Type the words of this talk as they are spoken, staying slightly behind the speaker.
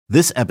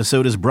This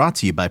episode is brought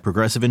to you by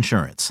Progressive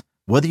Insurance.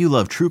 Whether you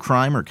love true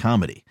crime or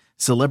comedy,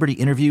 celebrity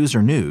interviews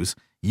or news,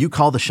 you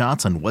call the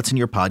shots on what's in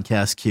your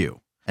podcast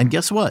queue. And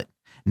guess what?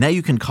 Now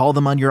you can call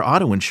them on your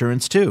auto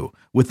insurance too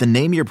with the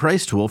Name Your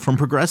Price tool from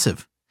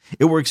Progressive.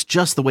 It works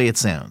just the way it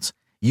sounds.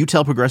 You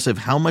tell Progressive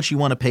how much you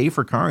want to pay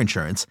for car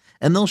insurance,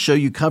 and they'll show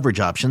you coverage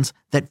options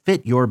that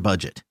fit your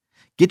budget.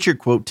 Get your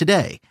quote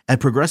today at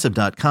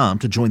Progressive.com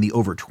to join the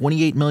over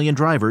 28 million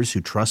drivers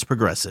who trust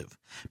Progressive.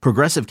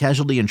 Progressive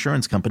Casualty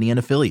Insurance Company and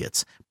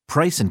Affiliates.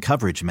 Price and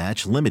coverage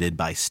match limited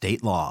by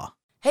state law.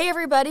 Hey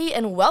everybody,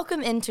 and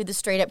welcome into the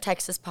Straight Up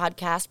Texas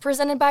podcast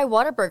presented by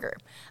Whataburger.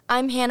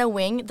 I'm Hannah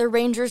Wing, the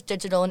Rangers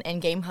digital and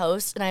in-game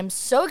host, and I'm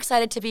so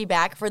excited to be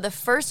back for the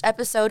first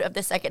episode of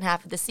the second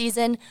half of the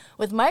season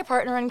with my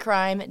partner in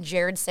crime,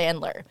 Jared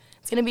Sandler.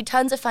 It's going to be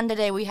tons of fun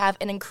today. We have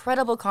an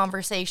incredible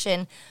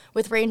conversation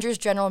with Rangers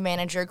general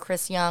manager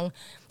Chris Young.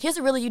 He has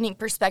a really unique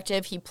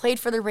perspective. He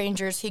played for the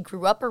Rangers, he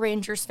grew up a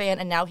Rangers fan,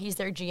 and now he's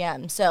their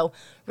GM. So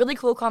really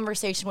cool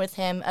conversation with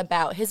him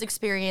about his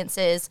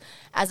experiences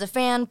as a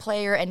fan,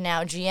 player, and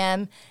now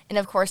GM, and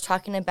of course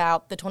talking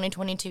about the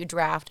 2022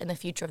 draft and the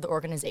future of the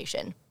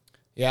organization.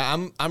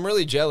 Yeah, I'm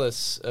really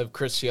jealous of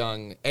Chris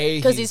Young.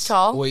 Because he's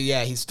tall? Well,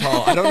 yeah, he's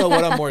tall. I don't know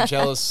what I'm more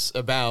jealous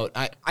about.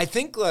 I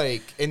think,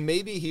 and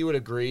maybe he would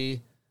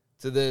agree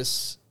to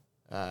this,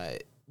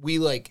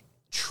 we,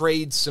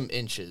 trade some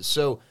inches.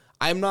 So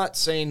I'm not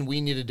saying we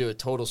need to do a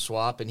total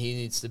swap and he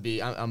needs to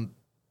be, I'm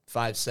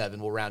 5'7",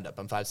 we'll round up.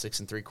 I'm 5'6"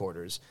 and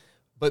 3/4.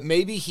 But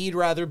maybe he'd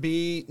rather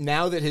be,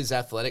 now that his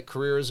athletic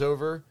career is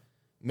over,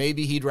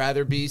 maybe he'd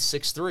rather be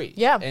 6'3".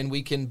 Yeah. And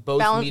we can both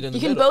meet in the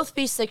middle. You can both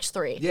be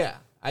 6'3". Yeah.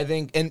 I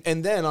think,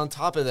 and then on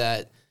top of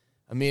that,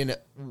 I mean,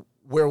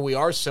 where we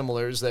are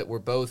similar is that we're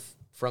both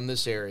from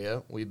this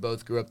area. We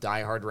both grew up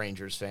diehard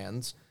Rangers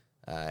fans,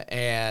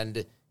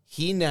 and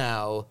he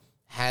now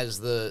has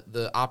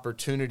the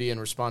opportunity and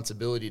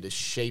responsibility to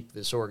shape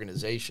this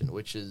organization,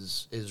 which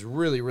is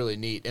really, really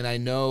neat. And I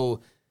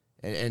know,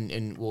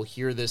 and we'll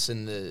hear this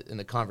in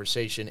the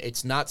conversation,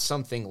 it's not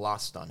something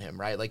lost on him,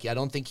 right? I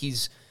don't think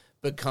he's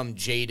become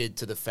jaded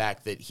to the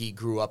fact that he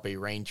grew up a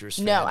Rangers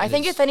fan. No, I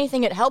think if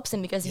anything, it helps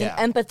him because he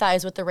can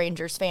empathize with the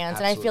Rangers fans,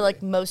 Absolutely. and I feel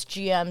like most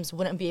GMs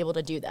wouldn't be able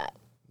to do that.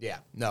 Yeah,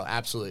 no,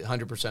 absolutely,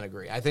 100%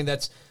 agree. I think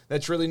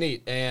that's really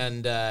neat,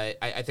 and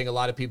I think a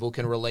lot of people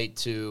can relate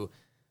to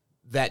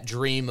that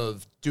dream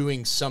of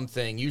doing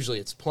something. Usually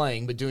it's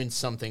playing, but doing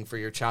something for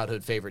your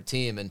childhood favorite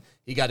team, and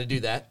he got to do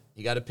that.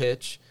 He got to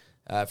pitch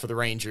for the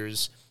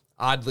Rangers.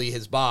 Oddly,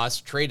 his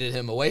boss traded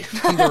him away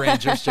from the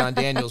Rangers, John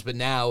Daniels, but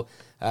now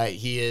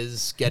he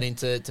is getting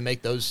to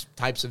make those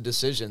types of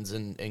decisions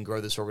and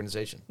grow this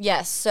organization.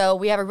 Yes, so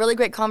we have a really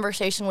great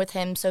conversation with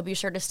him, so be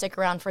sure to stick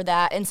around for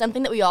that. And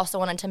something that we also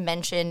wanted to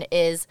mention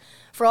is,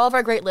 for all of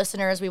our great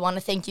listeners, we want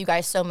to thank you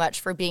guys so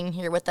much for being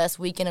here with us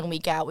week in and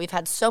week out. We've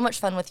had so much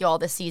fun with you all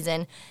this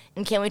season,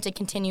 and can't wait to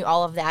continue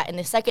all of that in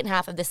the second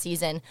half of the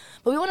season.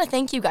 But we want to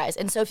thank you guys,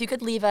 and so if you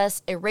could leave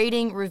us a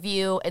rating,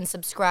 review, and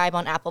subscribe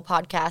on Apple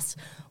Podcasts,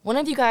 one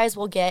of you guys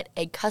will get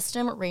a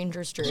custom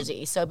Rangers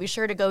jersey. So be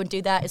sure to go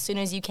do that as soon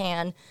as you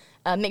can.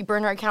 Make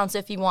burner accounts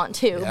if you want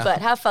to,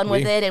 but have fun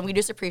with it, and we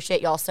just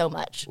appreciate y'all so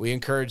much. We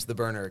encourage the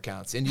burner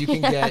accounts, and you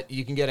can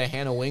get a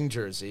Hannah Wing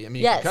jersey. I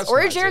mean, yes, you can or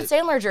a customize Jared it.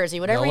 Sandler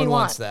jersey, whatever you want. No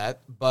one wants that,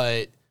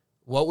 but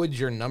what would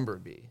your number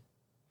be?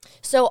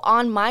 So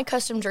on my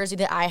custom jersey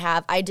that I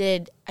have, I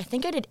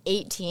think I did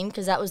 18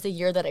 because that was the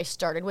year that I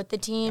started with the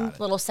team.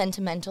 A little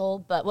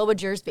sentimental, but what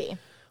would yours be?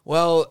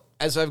 Well,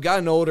 as I've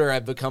gotten older,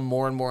 I've become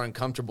more and more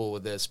uncomfortable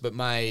with this, but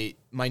my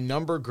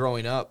number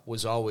growing up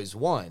was always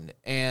 1,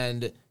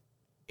 and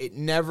it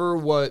never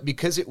was,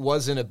 because it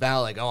wasn't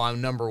about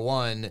I'm number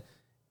 1,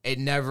 it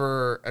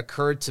never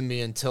occurred to me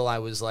until I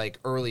was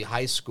early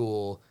high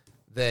school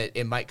that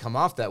it might come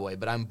off that way,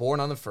 but I'm born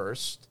on the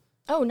 1st.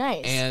 Oh,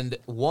 nice. And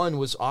 1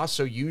 was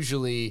also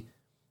usually,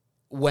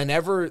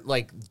 whenever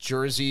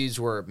jerseys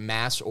were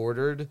mass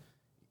ordered,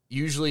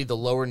 usually the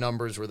lower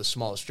numbers were the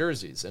smallest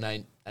jerseys, and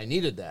I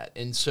needed that.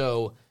 And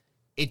so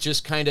it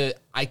just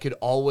I could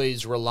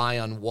always rely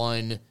on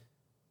 1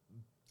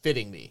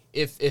 fitting me.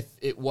 If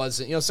it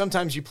wasn't,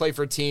 sometimes you play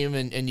for a team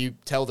and you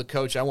tell the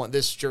coach, I want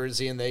this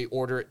jersey, and they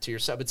order it to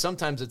yourself. But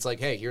sometimes it's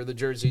hey, here are the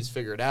jerseys,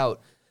 figure it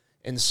out.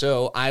 And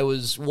so I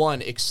was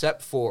 1,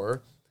 except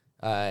for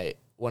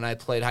when I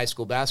played high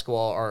school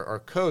basketball, our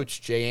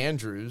coach, Jay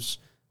Andrews,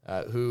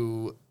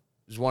 who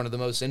is one of the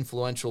most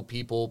influential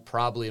people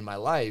probably in my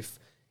life,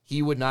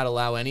 he would not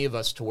allow any of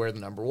us to wear the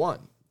number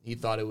 1. He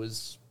thought it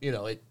was,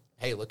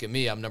 hey, look at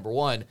me, I'm number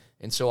 1.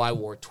 And so I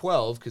wore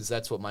 12 because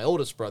that's what my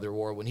oldest brother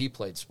wore when he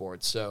played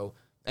sports. So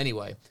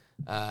anyway,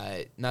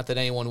 not that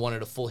anyone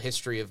wanted a full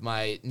history of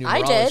my numerology.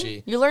 I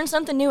did. You learn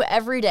something new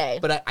every day.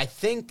 But I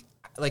think,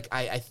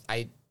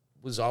 I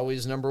was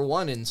always number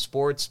 1 in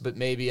sports, but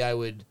maybe I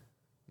would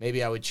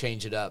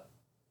change it up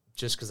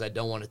just because I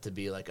don't want it to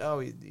be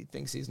he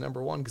thinks he's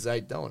number 1, because I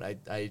don't.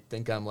 I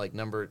think I'm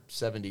number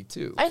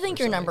 72. I think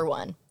you're number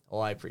 1. Oh,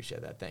 I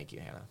appreciate that. Thank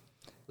you, Hannah.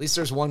 At least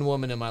there's one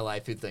woman in my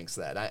life who thinks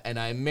that, and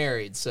I'm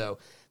married, so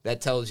that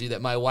tells you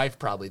that my wife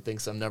probably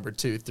thinks I'm number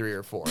 2, 3,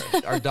 or 4.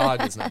 Our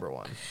dog is number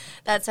 1.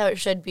 That's how it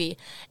should be.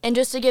 And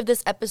just to give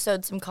this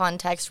episode some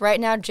context, right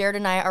now Jared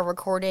and I are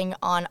recording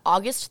on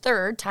August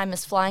 3rd. Time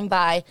is flying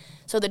by.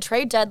 So the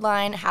trade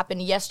deadline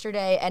happened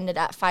yesterday, ended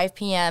at 5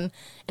 p.m.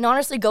 And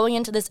honestly, going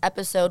into this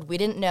episode, we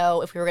didn't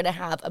know if we were going to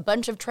have a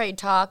bunch of trade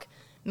talk,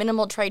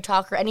 minimal trade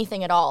talk, or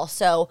anything at all.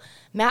 So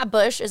Matt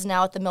Bush is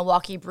now at the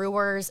Milwaukee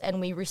Brewers,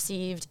 and we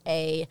received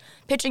a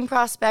pitching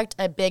prospect,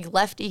 a big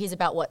lefty. He's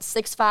about,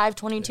 6'5",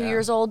 22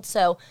 years old.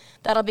 So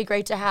that'll be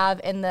great to have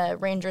in the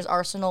Rangers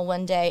arsenal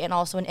one day, and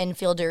also an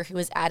infielder who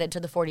is added to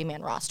the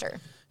 40-man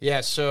roster.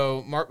 Yeah,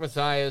 so Mark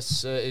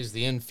Mathias is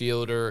the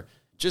infielder,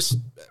 just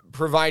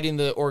providing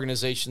the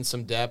organization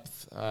some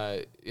depth.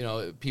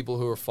 People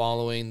who are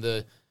following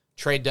the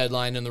trade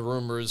deadline and the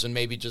rumors and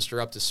maybe just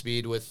are up to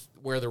speed with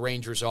where the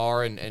Rangers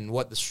are and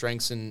what the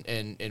strengths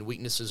and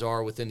weaknesses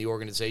are within the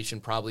organization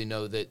probably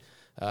know that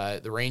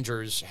the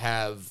Rangers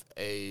have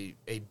a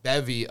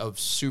bevy of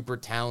super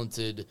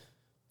talented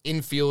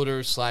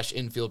infielders /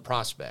 infield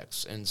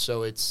prospects. And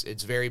so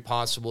it's very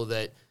possible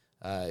that,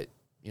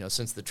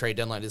 since the trade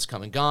deadline is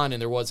come and gone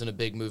and there wasn't a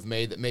big move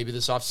made, that maybe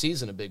this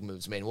offseason a big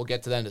move's made. And we'll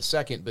get to that in a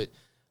second, but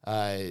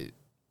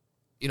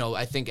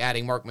I think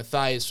adding Mark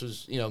Mathias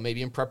was,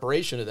 maybe in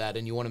preparation of that,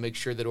 and you want to make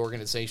sure that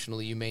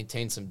organizationally you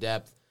maintain some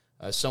depth,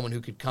 someone who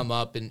could come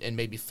up and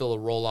maybe fill a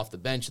role off the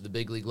bench at the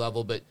big league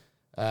level. But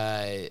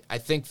I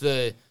think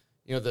the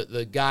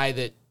guy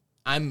that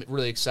I'm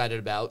really excited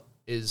about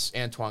is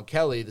Antoine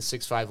Kelly, the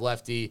 6'5"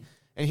 lefty.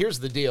 And here's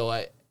the deal.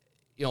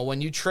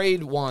 When you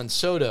trade Juan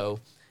Soto,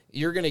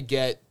 you're going to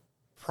get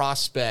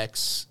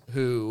prospects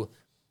who,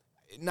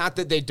 not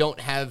that they don't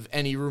have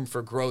any room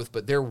for growth,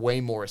 but they're way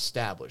more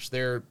established.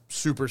 They're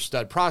super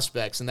stud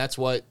prospects, and that's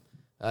what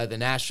the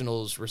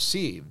Nationals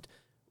received.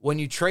 When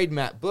you trade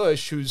Matt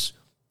Bush, who's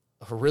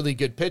a really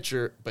good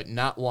pitcher, but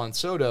not Juan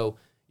Soto,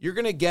 you're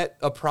going to get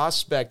a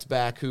prospect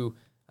back who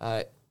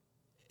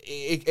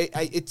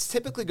it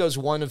typically goes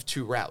one of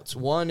two routes.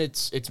 One,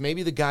 it's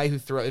maybe the guy who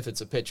if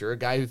it's a pitcher, a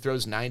guy who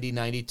throws 90,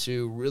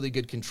 92, really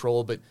good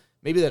control, but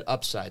maybe that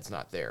upside's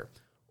not there.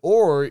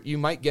 Or you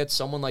might get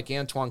someone like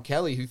Antoine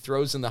Kelly who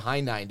throws in the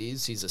high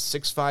 90s. He's a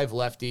 6'5"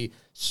 lefty,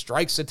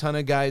 strikes a ton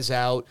of guys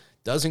out,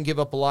 doesn't give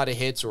up a lot of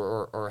hits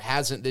or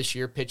hasn't this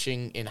year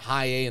pitching in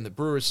high A in the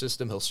Brewers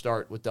system. He'll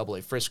start with Double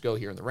A Frisco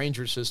here in the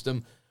Rangers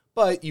system.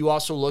 But you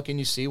also look and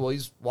you see, well,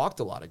 he's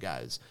walked a lot of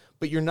guys.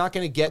 But you're not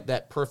going to get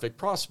that perfect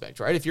prospect,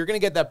 right? If you're going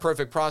to get that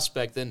perfect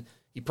prospect, then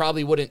he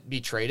probably wouldn't be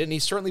traded, and he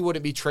certainly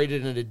wouldn't be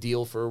traded in a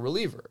deal for a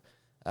reliever.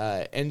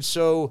 And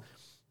so,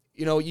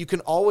 you can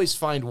always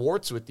find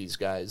warts with these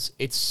guys.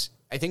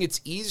 I think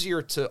it's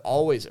easier to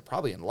always,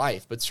 probably in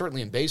life, but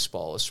certainly in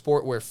baseball, a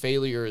sport where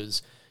failure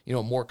is,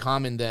 more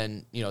common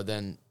than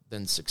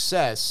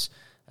success.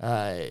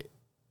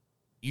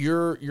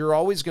 You're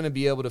always going to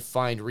be able to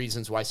find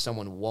reasons why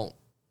someone won't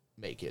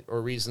make it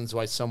or reasons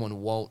why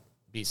someone won't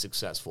be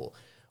successful.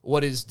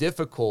 What is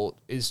difficult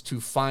is to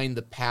find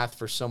the path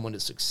for someone to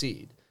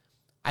succeed.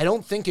 I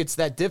don't think it's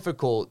that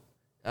difficult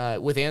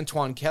with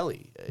Antoine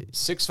Kelly.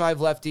 6'5"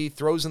 lefty,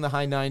 throws in the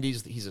high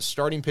 90s. He's a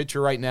starting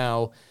pitcher right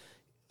now.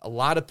 A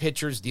lot of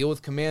pitchers deal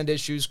with command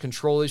issues,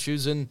 control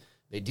issues, and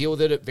they deal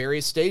with it at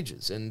various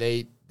stages, and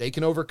they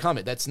can overcome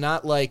it. That's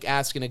not like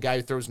asking a guy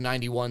who throws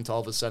 91 to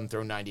all of a sudden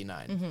throw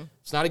 99. Mm-hmm.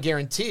 It's not a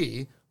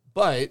guarantee,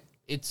 but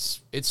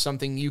it's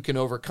something you can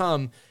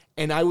overcome.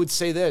 And I would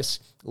say this,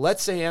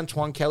 let's say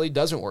Antoine Kelly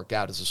doesn't work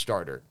out as a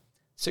starter.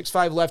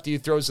 6'5" lefty who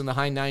throws in the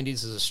high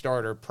 90s as a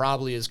starter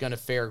probably is going to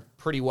fare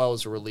pretty well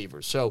as a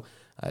reliever. So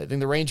I think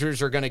the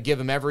Rangers are going to give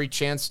him every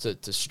chance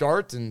to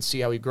start and see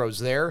how he grows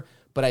there.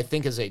 But I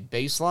think as a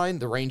baseline,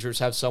 the Rangers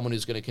have someone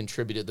who's going to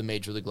contribute at the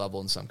major league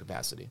level in some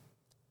capacity.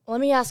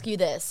 Let me ask you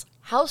this.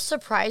 How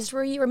surprised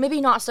were you, or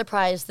maybe not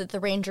surprised, that the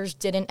Rangers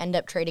didn't end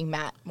up trading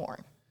Matt Moore?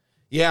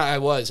 Yeah, I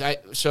was.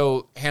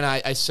 So,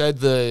 Hannah, I said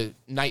the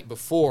night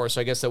before,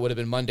 so I guess that would have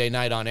been Monday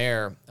night on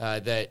air,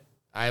 that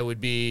I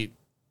would be,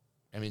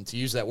 to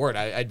use that word,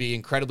 I'd be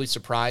incredibly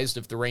surprised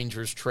if the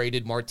Rangers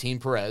traded Martin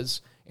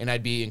Perez, and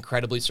I'd be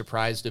incredibly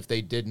surprised if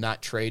they did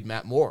not trade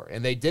Matt Moore.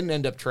 And they didn't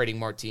end up trading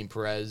Martin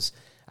Perez.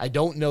 I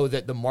don't know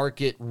that the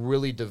market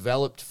really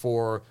developed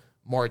for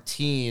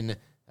Martin,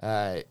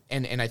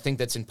 and I think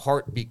that's in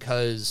part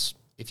because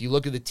if you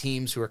look at the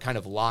teams who are kind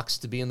of locks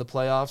to be in the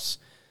playoffs,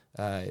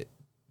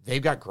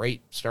 they've got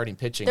great starting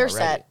pitching They're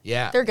already. Set.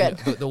 Yeah. They're good.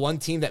 The one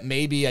team that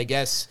maybe, I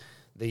guess,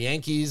 the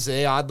Yankees,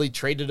 they oddly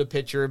traded a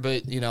pitcher,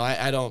 but,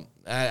 I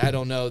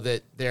don't know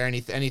that there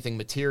anything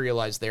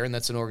materialized there, and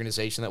that's an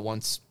organization that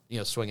wants,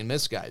 swing and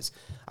miss guys.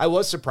 I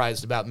was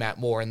surprised about Matt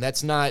Moore, and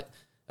that's not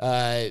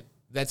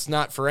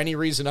for any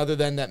reason other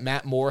than that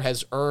Matt Moore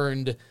has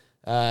earned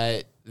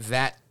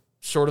that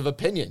sort of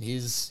opinion.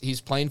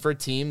 He's playing for a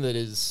team that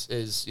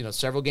is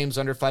several games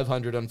under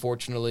 500,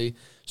 unfortunately.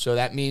 So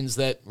that means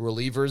that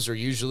relievers are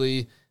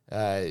usually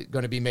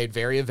going to be made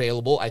very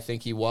available. I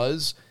think he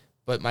was,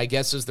 but my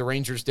guess is the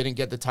Rangers didn't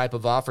get the type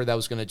of offer that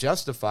was going to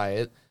justify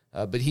it.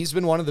 but he's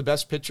been one of the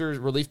best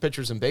relief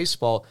pitchers in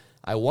baseball.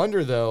 I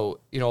wonder, though,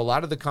 a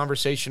lot of the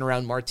conversation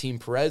around Martin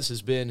Perez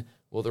has been,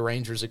 will the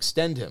Rangers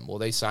extend him? Will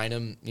they sign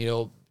him,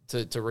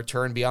 to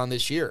return beyond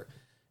this year?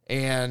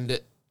 And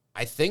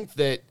I think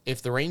that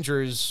if the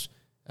Rangers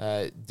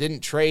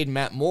didn't trade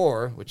Matt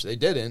Moore, which they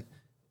didn't,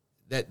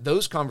 that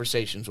those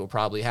conversations will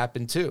probably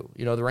happen too.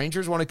 The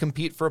Rangers want to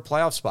compete for a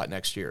playoff spot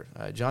next year.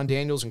 John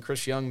Daniels and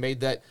Chris Young made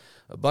that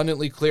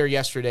abundantly clear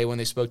yesterday when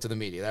they spoke to the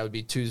media. That would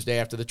be Tuesday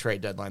after the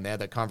trade deadline. They had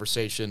that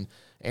conversation,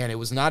 and it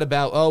was not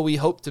about, we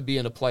hope to be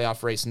in a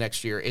playoff race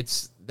next year.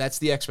 That's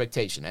the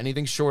expectation.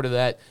 Anything short of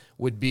that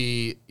would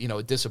be,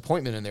 a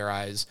disappointment in their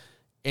eyes.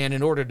 And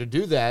in order to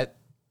do that,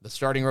 the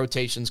starting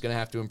rotation is going to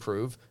have to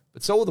improve,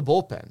 but so will the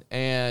bullpen.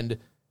 And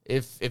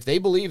if they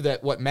believe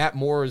that what Matt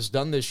Moore has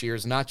done this year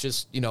is not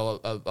just,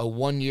 a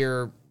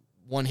one-year,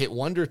 one-hit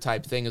wonder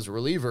type thing as a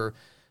reliever,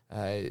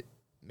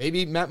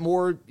 maybe Matt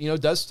Moore,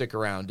 does stick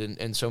around.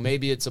 And so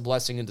maybe it's a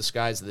blessing in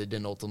disguise that they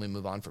didn't ultimately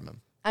move on from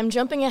him. I'm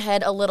jumping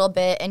ahead a little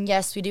bit, and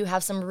yes, we do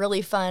have some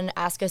really fun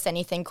Ask Us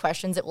Anything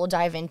questions that we'll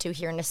dive into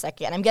here in a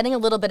second. I'm getting a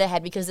little bit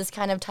ahead because this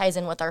kind of ties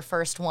in with our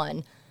first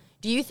one.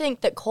 Do you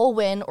think that Cole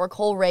Winn or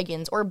Cole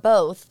Ragans, or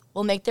both,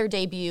 will make their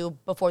debut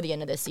before the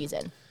end of this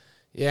season?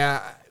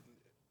 Yeah,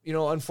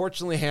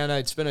 unfortunately, Hannah,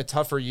 it's been a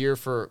tougher year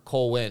for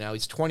Cole Winn. Now,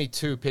 he's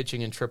 22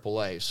 pitching in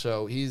AAA,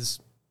 so he's,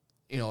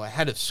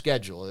 ahead of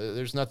schedule.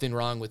 There's nothing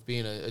wrong with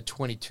being a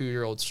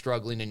 22-year-old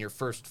struggling in your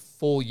first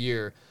full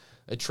year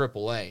at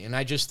AAA. And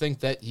I just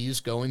think that he's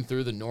going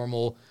through the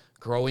normal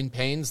growing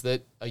pains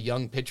that a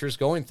young pitcher's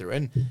going through.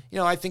 And,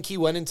 I think he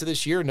went into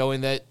this year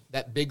knowing that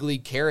that big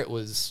league carrot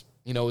was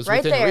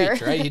right within there.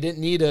 reach, right? He didn't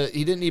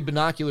need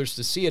binoculars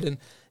to see it. And,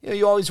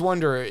 you always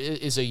wonder,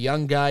 is a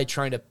young guy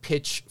trying to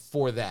pitch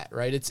for that,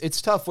 right?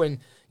 It's tough when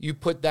you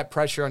put that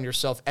pressure on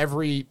yourself.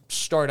 Every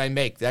start I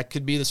make, that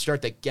could be the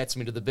start that gets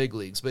me to the big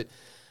leagues. But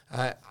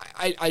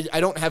I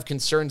don't have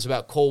concerns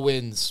about Cole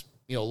Winn's,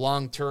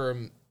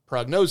 long-term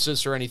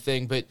prognosis or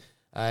anything. But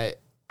I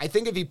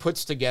think if he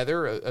puts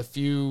together a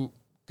few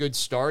good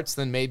starts,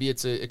 then maybe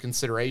it's a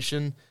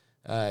consideration.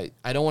 I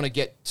don't want to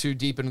get too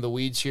deep into the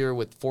weeds here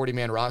with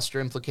 40-man roster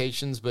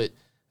implications, but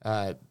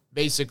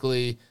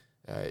basically,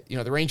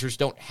 the Rangers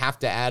don't have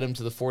to add him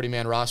to the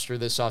 40-man roster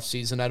this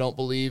offseason, I don't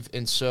believe,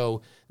 and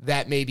so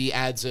that maybe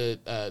adds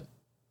a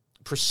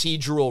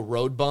procedural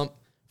road bump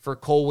for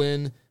Cole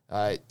Winn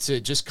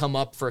to just come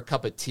up for a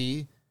cup of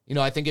tea.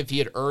 I think if he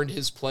had earned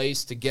his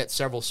place to get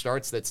several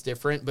starts, that's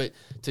different, but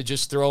to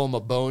just throw him a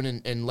bone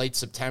in late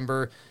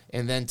September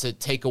and then to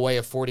take away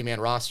a 40-man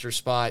roster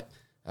spot,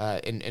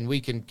 and we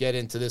can get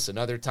into this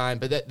another time,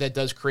 but that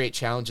does create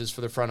challenges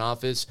for the front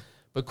office.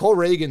 But Cole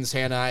Ragans,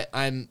 Hannah,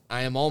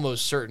 I am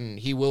almost certain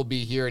he will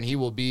be here, and he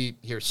will be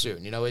here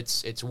soon.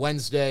 It's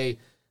Wednesday.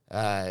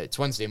 It's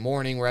Wednesday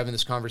morning. We're having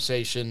this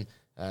conversation.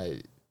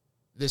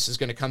 This is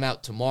going to come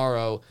out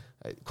tomorrow.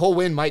 Cole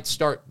Winn might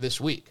start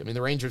this week. I mean,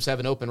 the Rangers have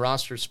an open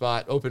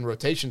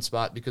rotation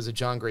spot because of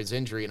John Gray's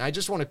injury. And I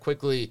just want to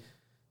quickly,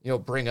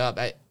 bring up,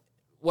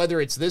 whether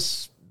it's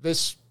this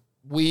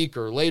week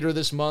or later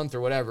this month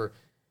or whatever,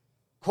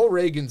 Cole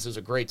Ragans is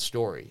a great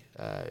story.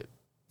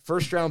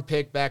 First-round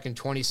pick back in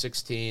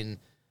 2016,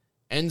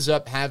 ends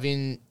up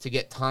having to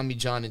get Tommy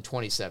John in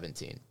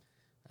 2017.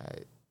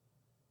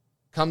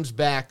 Comes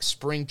back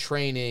spring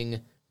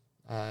training,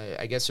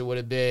 I guess it would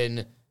have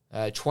been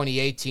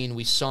 2018.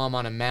 We saw him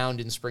on a mound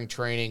in spring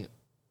training,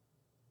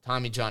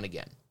 Tommy John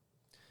again.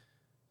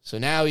 So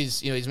now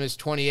he's missed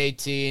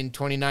 2018,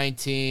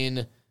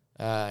 2019,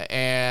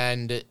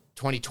 and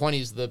 2020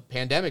 is the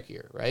pandemic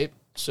year, right?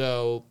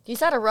 So he's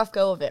had a rough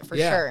go of it for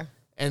sure.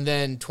 And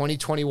then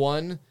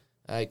 2021,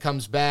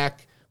 comes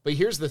back. But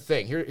here's the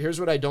thing. Here's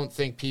what I don't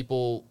think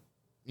people,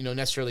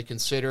 necessarily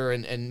consider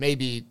and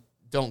maybe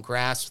don't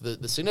grasp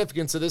the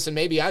significance of this. And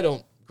maybe I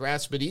don't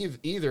grasp it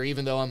either,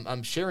 even though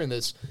I'm sharing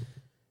this.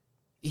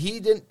 He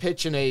didn't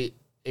pitch in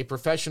a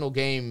professional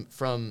game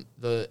from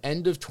the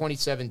end of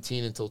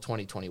 2017 until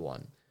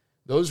 2021.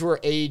 Those were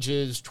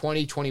ages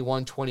 20,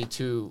 21,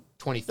 22,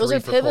 23. Those are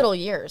pivotal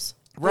years.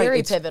 Right.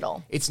 Very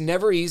pivotal. It's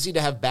never easy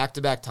to have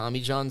back-to-back Tommy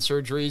John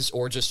surgeries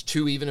or just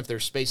two, even if they're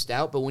spaced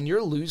out. But when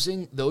you're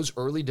losing those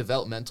early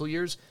developmental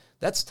years,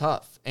 that's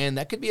tough. And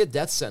that could be a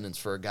death sentence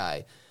for a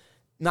guy.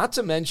 Not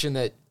to mention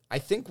that I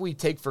think we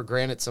take for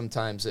granted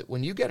sometimes that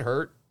when you get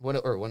hurt, when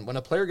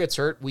a player gets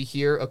hurt, we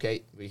hear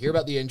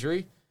about the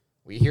injury,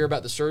 we hear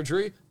about the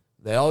surgery.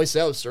 They always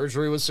say,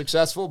 surgery was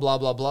successful, blah,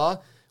 blah, blah.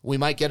 We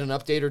might get an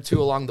update or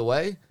two along the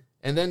way,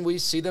 and then we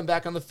see them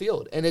back on the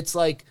field. And it's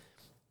like,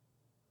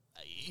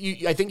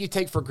 I think you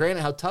take for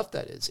granted how tough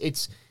that is.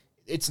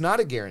 It's not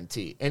a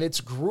guarantee, and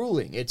it's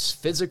grueling. It's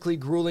physically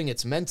grueling.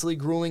 It's mentally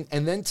grueling.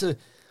 And then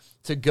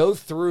to go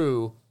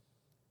through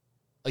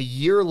a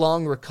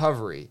year-long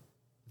recovery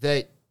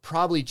that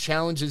probably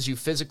challenges you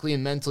physically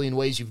and mentally in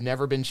ways you've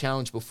never been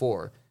challenged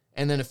before,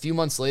 and then a few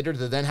months later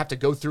to then have to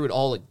go through it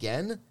all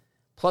again,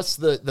 plus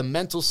the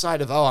mental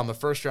side of, I'm a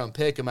first-round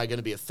pick. Am I going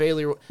to be a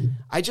failure?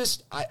 I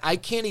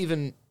can't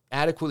even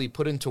adequately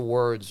put into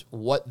words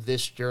what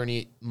this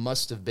journey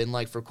must have been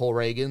like for Cole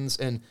Ragans.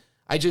 And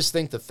I just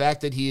think the fact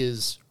that he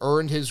has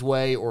earned his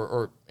way,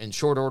 or in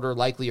short order,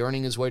 likely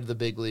earning his way to the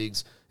big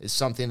leagues, is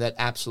something that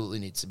absolutely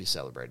needs to be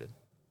celebrated.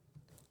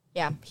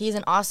 Yeah, he's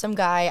an awesome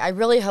guy. I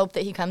really hope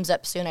that he comes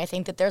up soon. I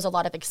think that there's a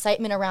lot of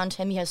excitement around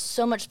him. He has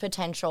so much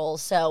potential.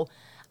 So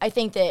I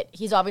think that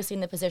he's obviously in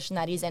the position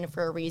that he's in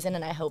for a reason,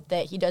 and I hope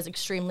that he does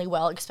extremely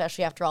well,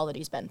 especially after all that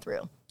he's been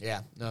through.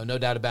 Yeah, no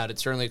doubt about it.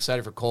 Certainly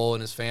excited for Cole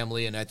and his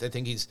family, and I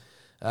think he's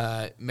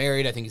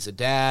married. I think he's a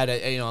dad.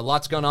 A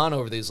lot's gone on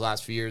over these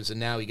last few years, and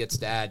now he gets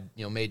to add,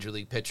 major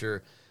league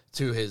pitcher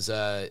to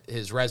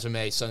his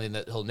resume, something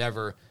that he'll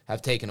never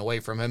have taken away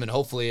from him. And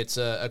hopefully it's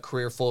a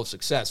career full of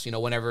success,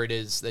 whenever it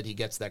is that he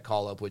gets that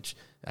call up, which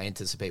I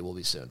anticipate will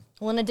be soon.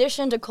 Well, in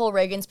addition to Cole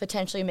Reagans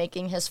potentially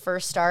making his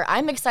first start,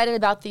 I'm excited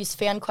about these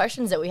fan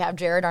questions that we have,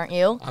 Jared, aren't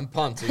you? I'm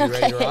pumped. Are you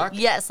ready to rock?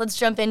 Yes, let's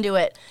jump into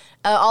it.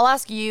 I'll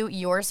ask you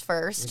yours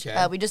first.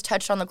 Okay. We just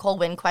touched on the Cole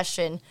Winn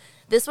question.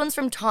 This one's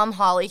from Tom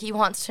Holly. He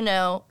wants to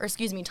know,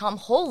 Tom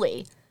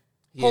Holy.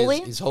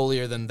 He's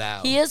holier than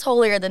thou. He is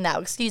holier than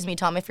thou. Excuse me,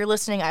 Tom. If you're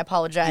listening, I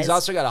apologize. He's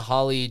also got a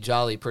holly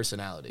jolly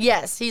personality.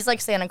 Yes, he's like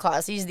Santa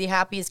Claus. He's the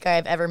happiest guy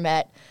I've ever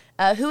met.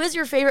 Who is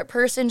your favorite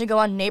person to go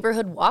on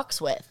neighborhood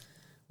walks with?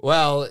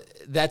 Well,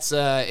 that's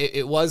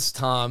it was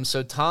Tom.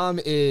 So Tom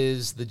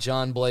is the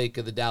John Blake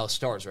of the Dallas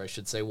Stars, or I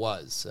should say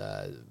was.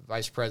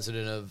 Vice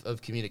President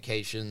of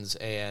Communications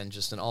and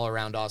just an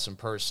all-around awesome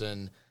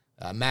person.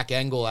 Mac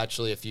Engel,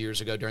 actually, a few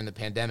years ago during the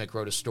pandemic,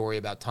 wrote a story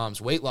about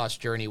Tom's weight loss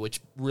journey, which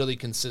really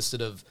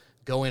consisted of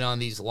going on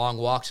these long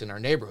walks in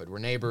our neighborhood. We're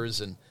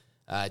neighbors, and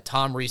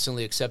Tom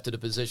recently accepted a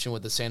position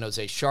with the San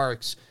Jose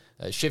Sharks,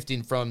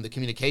 shifting from the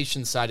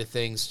communications side of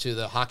things to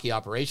the hockey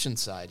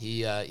operations side.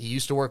 He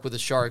used to work with the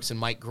Sharks, and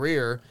Mike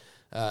Greer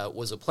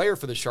was a player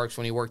for the Sharks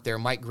when he worked there.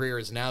 Mike Greer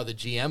is now the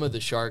GM of the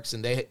Sharks,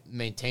 and they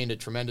maintained a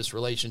tremendous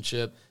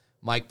relationship.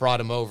 Mike brought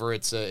him over.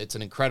 It's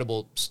an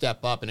incredible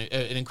step up, and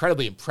an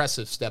incredibly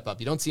impressive step up.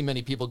 You don't see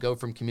many people go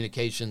from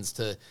communications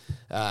to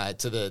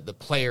the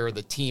player,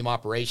 the team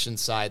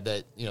operations side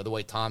that the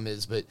way Tom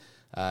is. But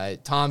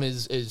Tom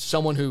is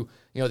someone who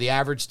the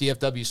average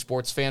DFW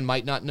sports fan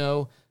might not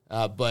know,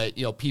 but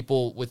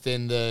people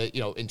within the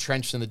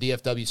entrenched in the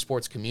DFW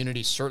sports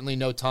community certainly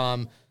know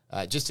Tom.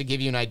 Just to give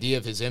you an idea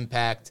of his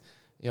impact,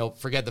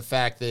 forget the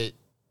fact that.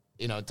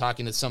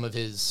 Talking to some of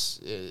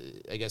his,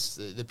 I guess,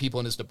 the people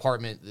in his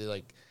department,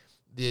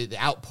 the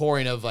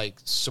outpouring of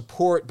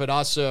support, but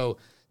also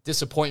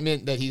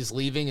disappointment that he's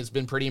leaving has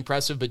been pretty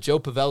impressive. But Joe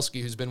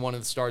Pavelski, who's been one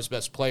of the Stars'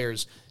 best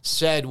players,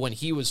 said when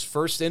he was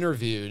first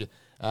interviewed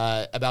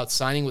about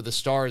signing with the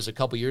Stars a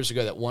couple years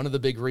ago that one of the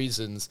big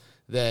reasons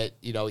that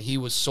he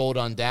was sold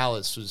on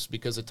Dallas was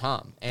because of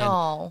Tom. And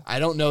I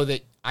don't know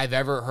that I've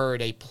ever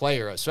heard a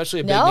player,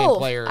 especially a big-name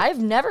player. I've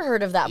never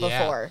heard of that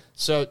before.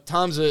 So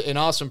Tom's an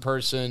awesome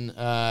person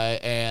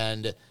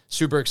and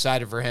super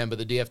excited for him, but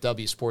the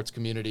DFW sports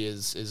community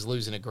is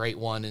losing a great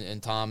one,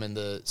 and Tom and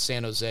the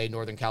San Jose,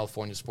 Northern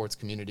California sports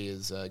community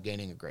is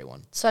gaining a great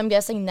one. So I'm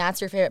guessing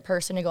that's your favorite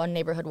person to go on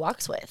neighborhood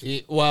walks with.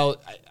 Well,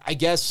 I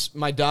guess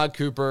my dog,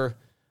 Cooper.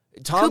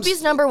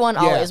 Koopy's number one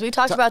always. We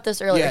talked about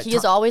this earlier. He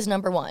is always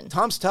number one.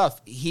 Tom's tough.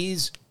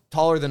 He's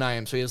taller than I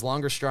am, so he has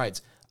longer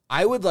strides.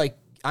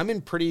 I'm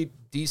in pretty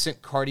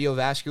decent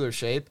cardiovascular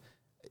shape.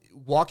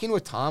 Walking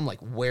with Tom,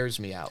 wears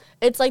me out.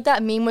 It's like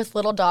that meme with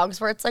little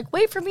dogs where it's like,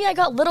 wait for me, I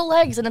got little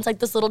legs. And it's like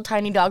this little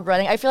tiny dog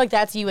running. I feel like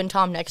that's you and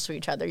Tom next to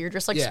each other. You're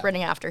just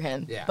sprinting after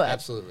him. Yeah,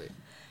 absolutely.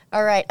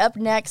 All right, up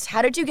next,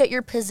 how did you get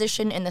your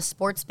position in the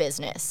sports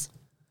business?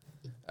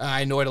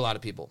 I annoyed a lot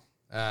of people.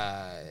 When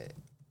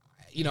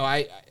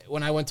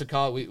I went to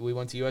college, we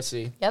went to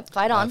USC. Yep,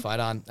 fight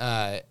on.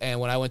 And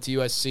when I went to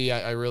USC,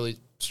 I really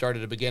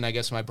started to begin, I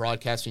guess, my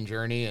broadcasting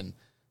journey, and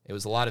it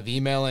was a lot of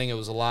emailing. It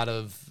was a lot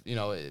of,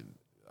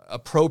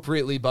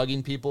 appropriately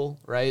bugging people,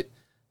 right?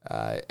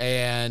 I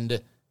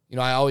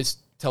always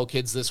tell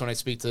kids this when I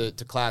speak to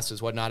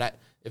classes, whatnot.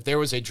 If there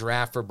was a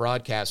draft for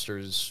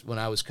broadcasters when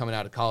I was coming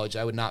out of college,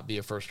 I would not be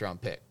a first-round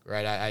pick,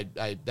 right? I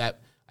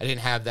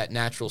didn't have that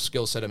natural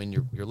skill set. I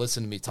mean, you're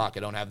listening to me talk.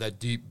 I don't have that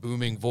deep,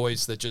 booming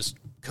voice that just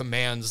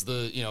commands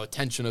the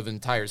attention of an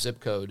entire zip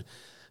code.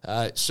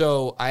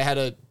 So I had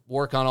to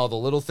work on all the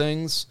little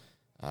things.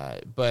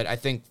 But I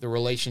think the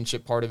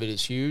relationship part of it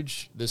is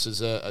huge. This is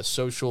a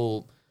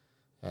social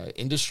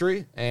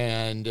industry,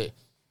 and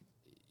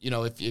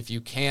if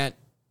you can't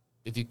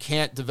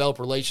develop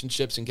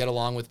relationships and get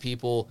along with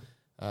people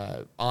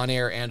on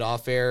air and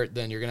off air,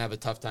 then you're gonna have a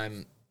tough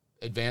time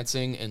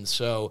advancing. And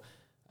so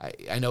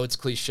I know it's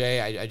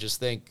cliche. I just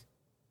think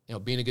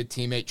being a good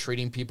teammate,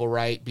 treating people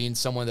right, being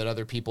someone that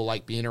other people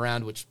like being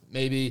around, which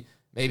maybe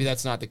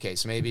that's not the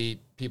case. Maybe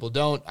people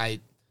don't.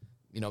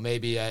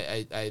 Maybe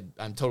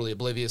I'm totally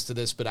oblivious to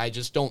this, but I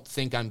just don't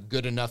think I'm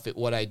good enough at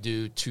what I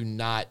do to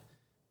not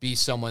be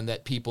someone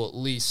that people at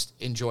least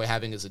enjoy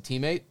having as a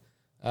teammate.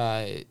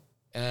 And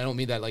I don't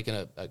mean that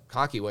in a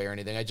cocky way or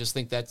anything. I just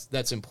think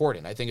that's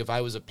important. I think if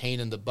I was a pain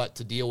in the butt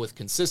to deal with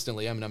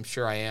consistently, I mean, I'm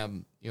sure I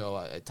am,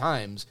 at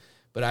times,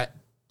 but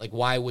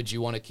why would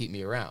you want to keep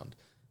me around?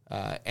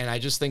 And I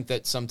just think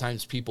that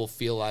sometimes people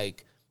feel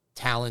like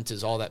talent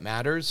is all that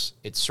matters.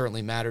 It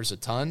certainly matters a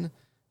ton.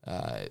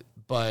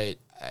 But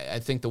I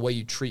think the way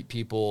you treat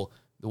people,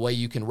 the way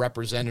you can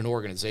represent an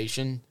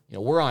organization,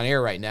 we're on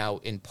air right now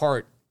in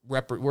part.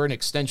 We're an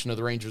extension of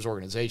the Rangers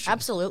organization.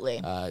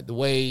 Absolutely. The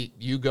way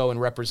you go and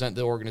represent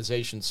the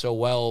organization so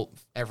well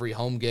every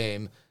home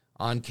game,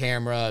 on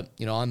camera,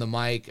 on the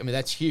mic, I mean,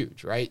 that's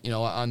huge, right?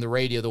 On the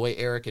radio, the way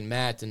Eric and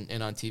Matt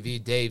and on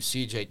TV, Dave,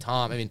 CJ,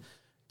 Tom. I mean,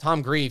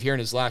 Tom Grieve here in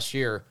his last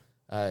year,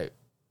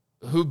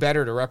 who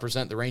better to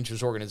represent the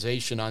Rangers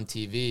organization on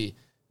TV,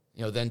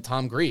 than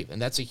Tom Grieve?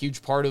 And that's a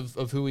huge part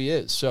of who he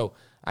is. So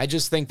I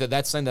just think that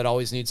that's something that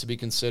always needs to be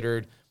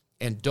considered.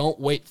 And don't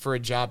wait for a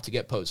job to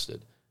get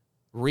posted.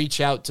 Reach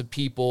out to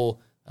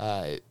people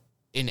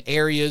in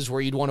areas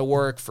where you'd want to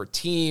work, for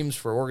teams,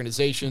 for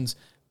organizations.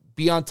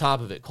 Be on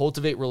top of it.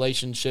 Cultivate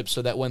relationships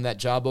so that when that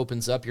job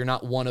opens up, you're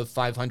not one of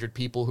 500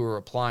 people who are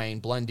applying,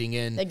 blending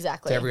in to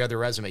every other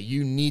resume.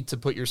 You need to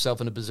put yourself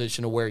in a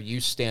position of where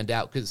you stand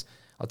out. Because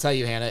I'll tell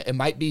you, Hannah,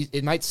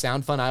 it might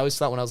sound fun. I always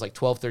thought when I was like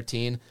 12,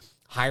 13,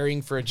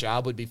 hiring for a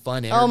job would be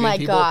fun. Oh my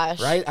people, gosh.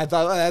 Right? I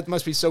thought, that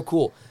must be so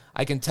cool.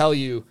 I can tell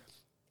you,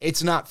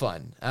 it's not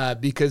fun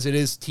because it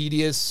is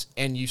tedious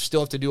and you still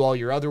have to do all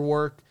your other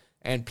work.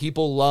 And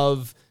people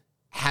love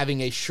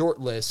having a short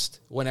list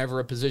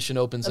whenever a position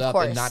opens up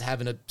and not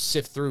having to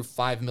sift through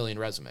 5 million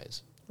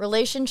resumes.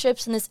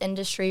 Relationships in this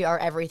industry are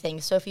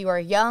everything. So if you are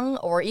young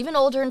or even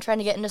older and trying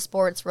to get into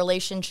sports,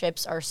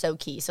 relationships are so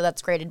key. So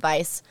that's great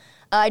advice.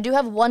 I do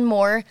have one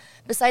more.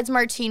 Besides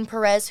Martin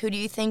Perez, who do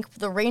you think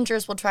the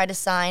Rangers will try to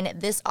sign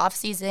this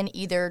offseason,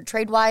 either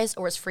trade-wise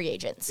or as free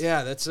agents?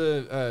 Yeah, that's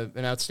an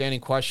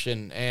outstanding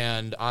question,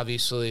 and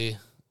obviously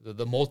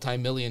the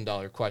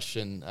multi-million-dollar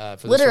question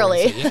for this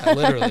organization. Yeah,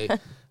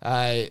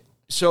 literally.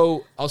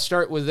 So I'll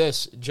start with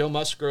this. Joe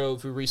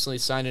Musgrove, who recently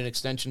signed an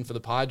extension for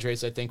the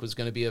Padres, I think was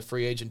going to be a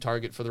free agent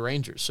target for the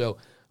Rangers. So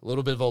a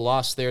little bit of a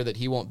loss there that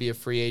he won't be a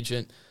free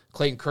agent.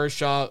 Clayton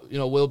Kershaw,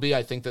 will be.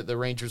 I think that the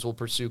Rangers will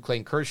pursue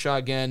Clayton Kershaw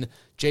again.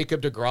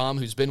 Jacob deGrom,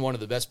 who's been one of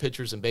the best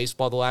pitchers in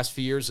baseball the last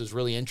few years, is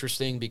really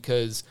interesting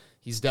because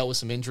he's dealt with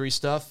some injury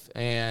stuff,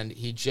 and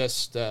he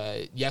just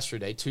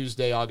yesterday,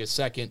 Tuesday, August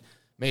 2nd,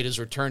 made his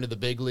return to the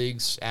big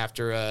leagues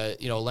after a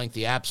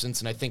lengthy absence,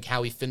 and I think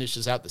how he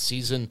finishes out the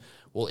season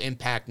will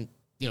impact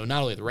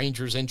not only the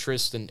Rangers'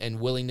 interest and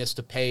willingness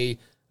to pay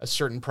a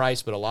certain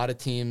price, but a lot of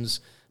teams.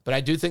 But I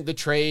do think the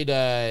trade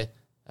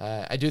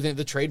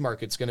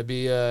market's going to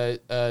be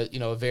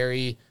a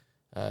very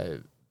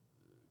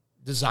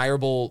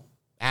desirable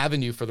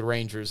avenue for the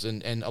Rangers,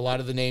 and a lot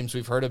of the names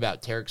we've heard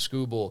about: Tarek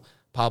Skubal,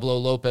 Pablo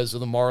Lopez of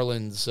the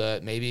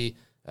Marlins, maybe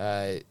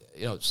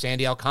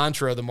Sandy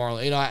Alcantara of the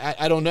Marlins.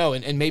 I don't know,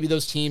 and maybe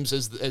those teams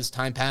as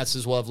time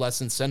passes will have less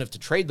incentive to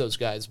trade those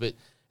guys, but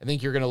I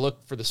think you're going to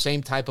look for the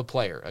same type of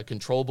player, a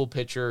controllable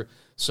pitcher,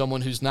 someone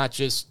who's not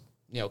just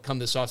come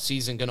this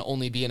offseason going to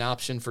only be an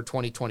option for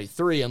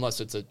 2023 unless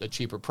it's a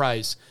cheaper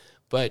price.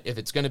 But if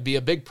it's going to be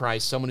a big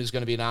price, someone who's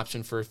going to be an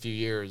option for a few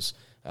years,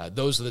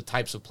 those are the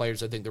types of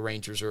players I think the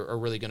Rangers are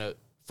really going to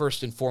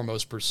first and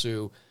foremost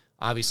pursue.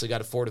 Obviously got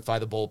to fortify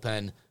the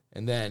bullpen.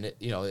 And then,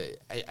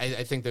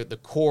 I think that the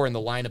core and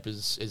the lineup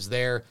is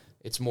there.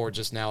 It's more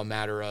just now a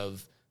matter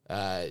of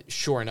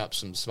shoring up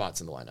some spots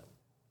in the lineup.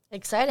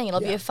 Exciting. It'll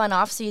be a fun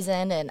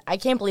off-season, and I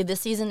can't believe this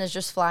season is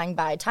just flying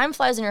by. Time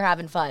flies when you're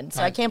having fun,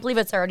 so I can't believe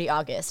it's already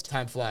August.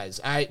 Time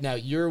flies. Now,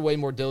 you're way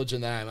more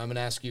diligent than I am. I'm going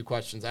to ask you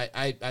questions.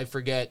 I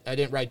forget. I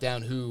didn't write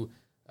down who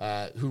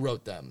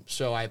wrote them,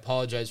 so I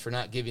apologize for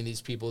not giving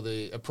these people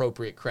the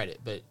appropriate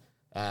credit, but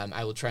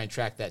I will try and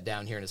track that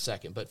down here in a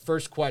second. But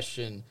first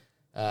question,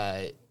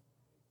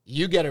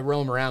 you get to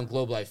roam around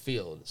Globe Life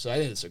Field, so I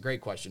think it's a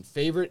great question.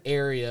 Favorite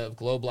area of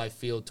Globe Life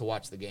Field to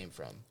watch the game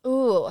from?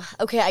 Ooh,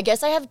 okay, I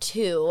guess I have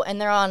two, and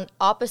they're on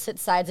opposite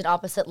sides and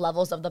opposite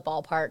levels of the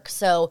ballpark.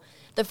 So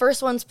the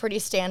first one's pretty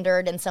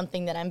standard, and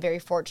something that I'm very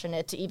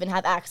fortunate to even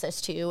have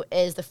access to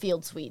is the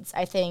field suites.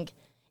 I think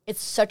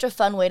it's such a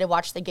fun way to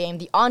watch the game.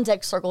 The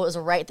on-deck circle is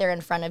right there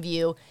in front of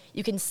you.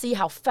 You can see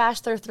how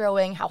fast they're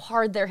throwing, how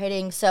hard they're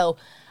hitting, so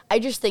I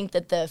just think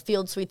that the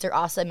field suites are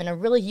awesome and a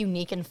really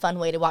unique and fun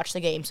way to watch the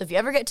game. So if you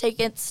ever get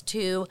tickets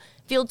to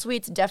field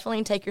suites,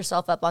 definitely take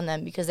yourself up on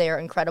them because they are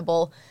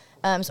incredible.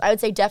 So I would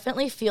say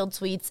definitely field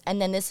suites.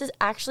 And then this is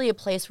actually a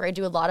place where I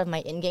do a lot of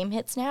my in-game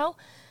hits now.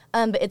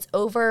 But it's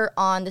over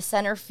on the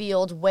center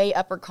field, way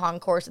upper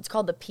concourse. It's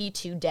called the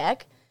P2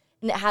 deck.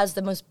 And it has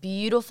the most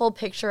beautiful,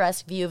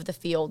 picturesque view of the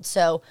field.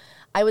 So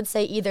I would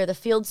say either the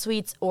field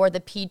suites or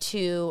the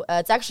P2.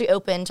 It's actually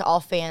open to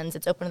all fans.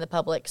 It's open to the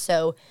public.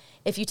 So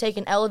if you take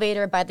an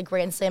elevator by the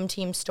Grand Slam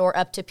team store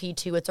up to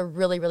P2, it's a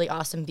really, really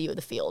awesome view of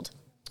the field.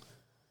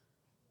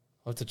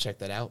 I'll have to check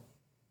that out.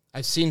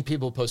 I've seen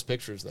people post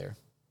pictures there.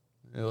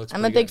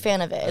 I'm a big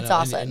fan of it. It's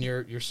awesome. And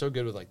you're so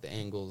good with like the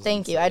angles.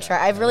 Thank you. I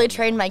try. I've really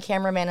trained my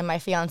cameraman and my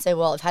fiance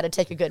well of how to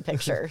take a good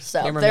picture.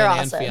 So cameraman they're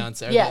awesome. And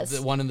fiance. Yes.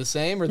 The one and the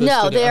same, or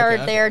no? They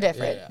are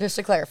different. Yeah. Just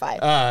to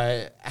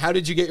clarify. How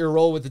did you get your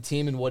role with the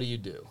team, and what do you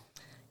do?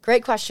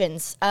 Great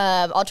questions.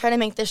 I'll try to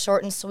make this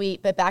short and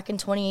sweet, but back in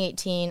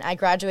 2018, I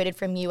graduated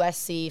from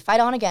USC. Fight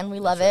on again. We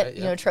love That's it. right,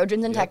 You know,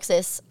 Trojans in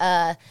Texas.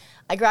 I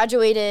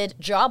graduated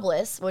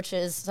jobless, which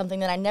is something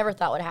that I never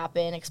thought would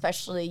happen,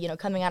 especially, you know,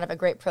 coming out of a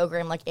great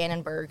program like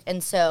Annenberg.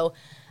 And so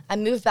I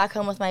moved back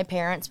home with my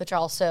parents, which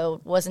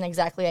also wasn't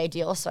exactly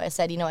ideal. So I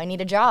said, you know, I need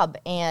a job.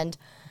 And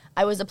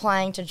I was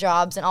applying to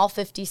jobs in all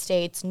 50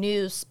 states,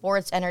 news,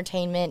 sports,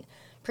 entertainment,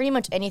 pretty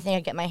much anything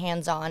I get my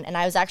hands on. And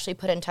I was actually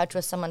put in touch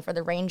with someone for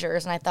the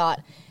Rangers, and I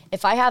thought,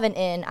 if I have an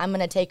in, I'm going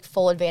to take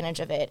full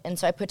advantage of it. And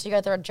so I put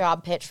together a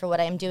job pitch for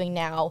what I am doing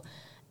now,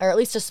 or at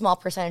least a small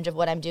percentage of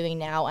what I'm doing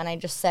now. And I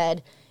just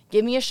said,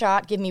 give me a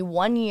shot, give me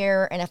 1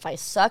 year, and if I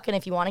suck and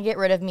if you want to get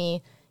rid of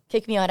me,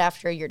 kick me out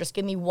after a year. Just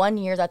give me 1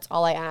 year, that's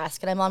all I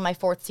ask. And I'm on my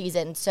 4th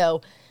season,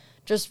 so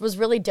just was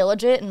really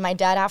diligent. And my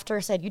dad after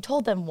said, you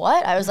told them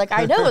what? I was like,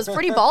 I know, it was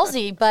pretty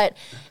ballsy, but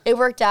it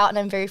worked out, and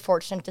I'm very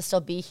fortunate to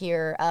still be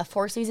here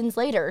 4 seasons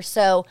later.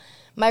 So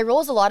my role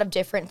is a lot of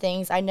different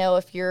things. I know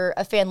if you're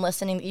a fan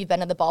listening that you've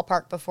been to the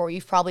ballpark before,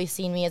 you've probably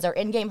seen me as our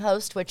in-game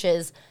host, which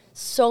is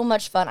so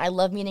much fun. I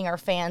love meeting our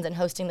fans and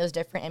hosting those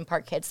different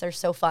in-park hits. They're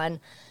so fun.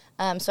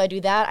 So I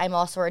do that. I'm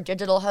also our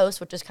digital host,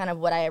 which is kind of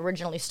what I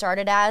originally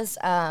started as,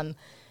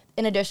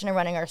 in addition to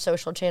running our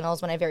social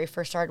channels when I very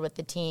first started with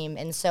the team.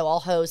 And so I'll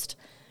host,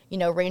 you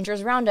know,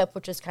 Rangers Roundup,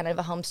 which is kind of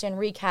a homestand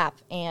recap,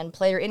 and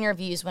player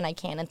interviews when I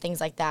can and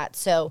things like that.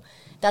 So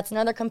that's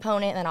another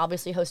component. And then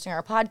obviously hosting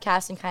our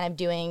podcast and kind of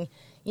doing,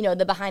 you know,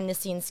 the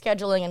behind-the-scenes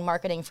scheduling and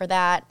marketing for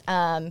that.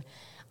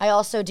 I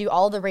also do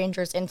all the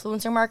Rangers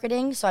influencer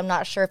marketing. So I'm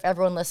not sure if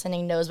everyone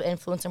listening knows what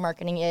influencer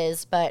marketing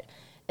is, but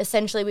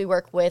essentially we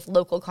work with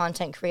local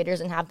content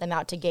creators and have them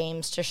out to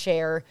games to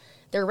share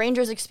their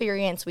Rangers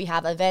experience. We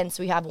have events,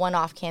 we have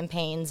one-off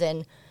campaigns,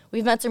 and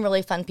we've met some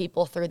really fun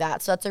people through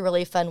that. So that's a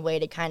really fun way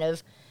to kind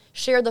of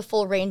share the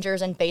full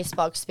Rangers and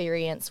baseball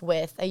experience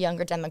with a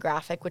younger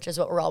demographic, which is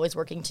what we're always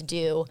working to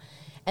do.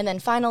 And then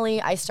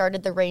finally, I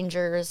started the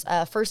Rangers'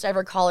 first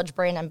ever college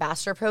brand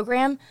ambassador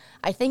program.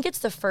 I think it's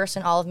the first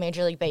in all of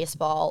Major League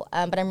Baseball,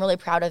 but I'm really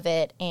proud of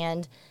it.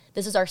 And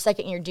this is our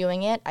 2nd year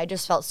doing it. I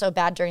just felt so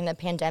bad during the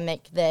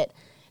pandemic that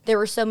there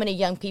were so many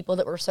young people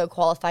that were so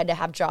qualified to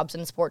have jobs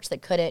in sports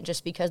that couldn't,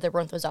 just because there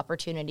weren't those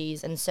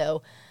opportunities. And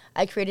so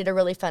I created a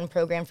really fun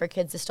program for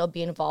kids to still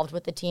be involved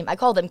with the team. I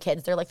call them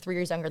kids. They're like 3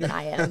 years younger than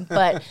I am,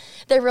 but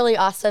they're really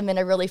awesome and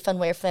a really fun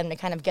way for them to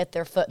kind of get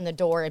their foot in the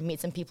door and meet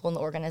some people in the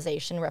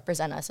organization and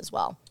represent us as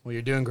well. Well,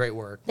 you're doing great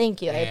work.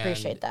 Thank you. I And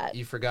appreciate that.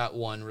 You forgot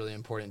one really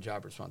important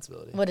job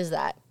responsibility. What is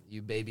that?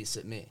 You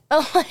babysit me.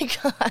 Oh my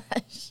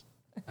gosh.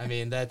 I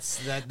mean, that's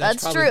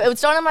That's probably, true.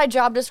 It's not in my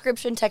job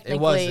description technically,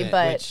 It wasn't,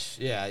 but which,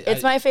 yeah,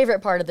 it's my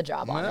favorite part of the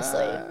job,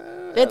 honestly.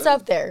 It's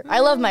up there. I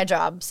love my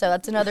job, so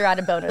that's another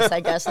added bonus, I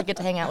guess. I get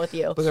to hang out with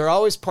you. But there are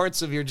always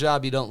parts of your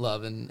job you don't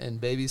love,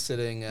 and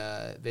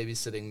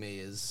babysitting me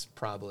is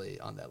probably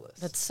on that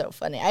list. That's so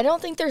funny. I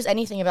don't think there's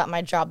anything about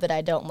my job that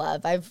I don't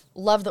love. I've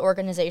loved the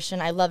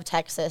organization. I love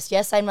Texas.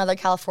 Yes, I'm Northern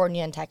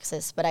California and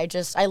Texas, but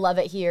I love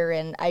it here,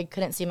 and I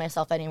couldn't see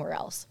myself anywhere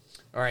else.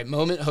 All right,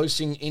 moment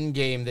hosting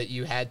in-game that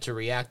you had to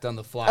reaakt on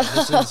the fly.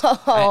 This is,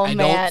 I man.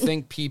 don't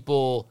think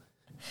people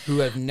who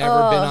have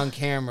never been on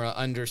camera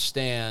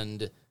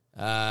understand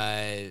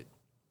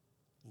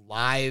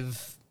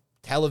live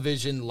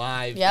television,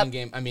 live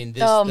in-game. I mean,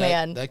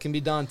 that can be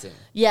daunting.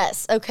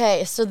 Yes.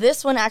 Okay. So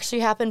this one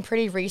actually happened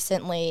pretty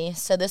recently.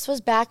 So this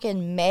was back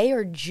in May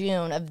or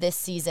June of this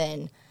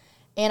season.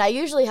 And I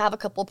usually have a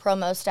couple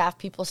promo staff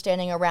people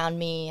standing around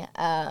me,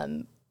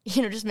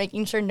 just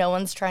making sure no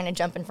one's trying to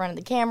jump in front of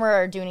the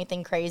camera or do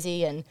anything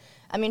crazy. And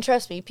I mean,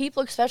 trust me,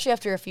 people, especially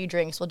after a few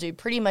drinks, will do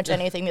pretty much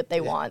anything that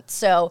they want.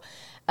 So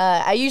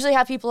I usually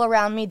have people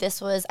around me. This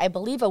was, I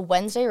believe, a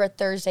Wednesday or a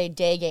Thursday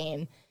day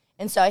game.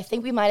 And so I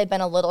think we might have been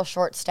a little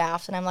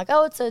short-staffed. And I'm like,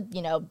 oh, it's a,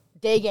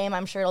 day game.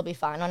 I'm sure it'll be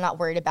fine. I'm not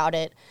worried about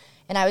it.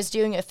 And I was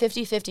doing a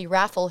 50-50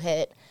 raffle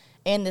hit.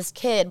 And this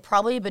kid,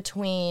 probably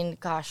between,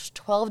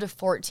 12 to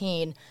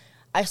 14,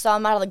 I saw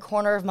him out of the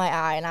corner of my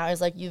eye. And I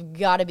was like, you've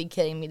got to be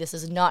kidding me. This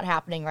is not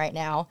happening right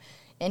now.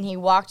 And he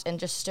walked and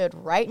just stood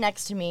right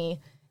next to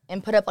me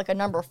and put up like a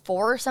number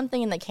 4 or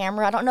something in the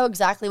camera. I don't know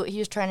exactly what he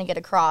was trying to get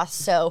across.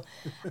 So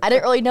I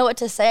didn't really know what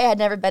to say. I had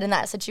never been in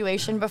that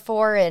situation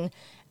before. And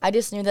I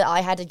just knew that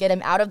I had to get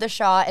him out of the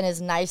shot and as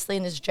nicely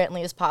and as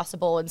gently as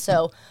possible. And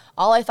so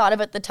all I thought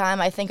of at the time,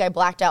 I think I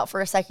blacked out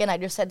for a second. I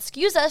just said,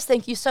 excuse us,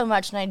 thank you so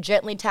much. And I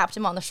gently tapped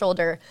him on the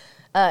shoulder.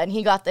 And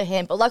he got the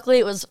hint. But luckily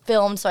it was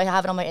filmed, so I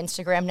have it on my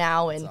Instagram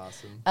now. And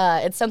That's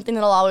awesome. It's something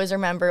that I'll always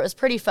remember. It was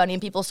pretty funny,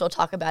 and people still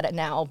talk about it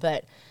now.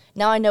 But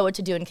now I know what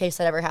to do in case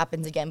that ever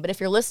happens again. But if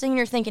you're listening and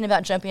you're thinking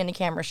about jumping in a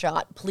camera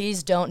shot,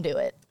 please don't do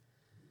it.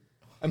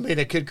 I mean,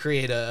 it could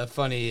create a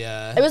funny...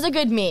 it was a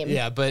good meme.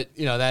 Yeah, but,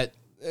 that...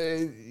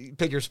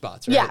 pick your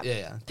spots, right?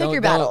 Yeah. Pick your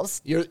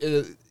battles. You're...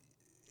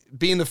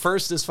 being the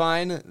first is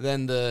fine,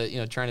 then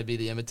trying to be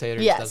the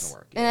imitator just doesn't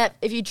work. And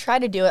if you try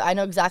to do it, I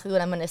know exactly what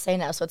I'm going to say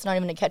now, so it's not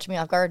even to catch me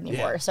off guard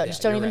anymore. So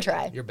just don't even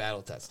try. You're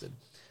battle tested.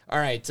 All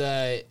right,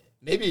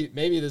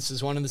 maybe this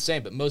is one and the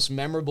same, but most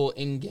memorable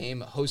in-game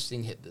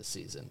hosting hit this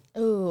season.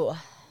 Ooh,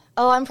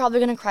 Oh, I'm probably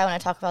going to cry when I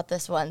talk about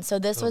this one. So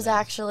this was man.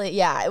 actually,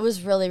 yeah, it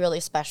was really, really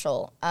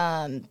special.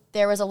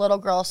 There was a little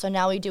girl, so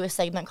now we do a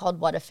segment called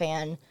What a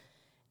Fan.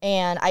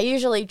 And I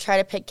usually try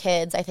to pick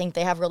kids. I think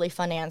they have really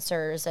fun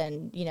answers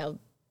and, you know,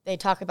 they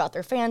talk about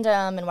their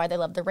fandom and why they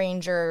love the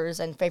Rangers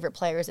and favorite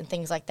players and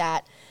things like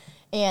that.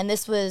 And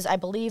this was, I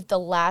believe, the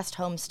last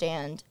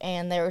homestand.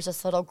 And there was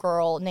this little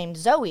girl named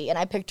Zoe. And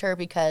I picked her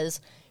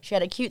because she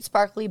had a cute,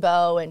 sparkly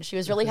bow and she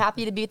was really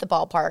happy to be at the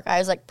ballpark. I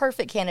was like,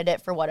 perfect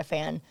candidate for What a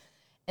Fan.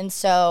 And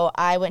so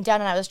I went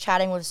down and I was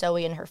chatting with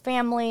Zoe and her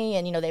family,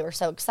 and, you know, they were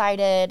so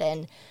excited.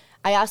 And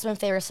I asked them if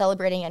they were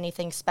celebrating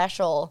anything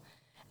special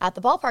at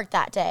the ballpark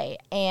that day.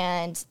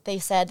 And they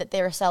said that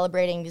they were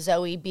celebrating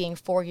Zoe being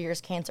 4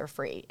 years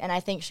cancer-free. And I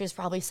think she was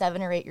probably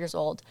 7 or 8 years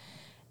old.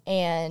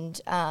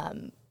 And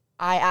I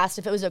asked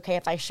if it was okay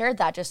if I shared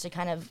that just to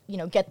kind of, you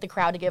know, get the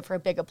crowd to give her a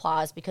big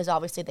applause because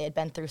obviously they had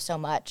been through so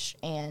much.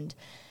 And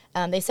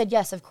they said,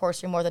 yes, of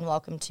course, you're more than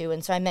welcome to.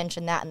 And so I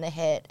mentioned that in the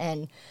hit.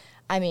 And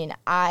I mean,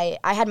 I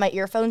had my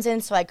earphones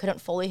in, so I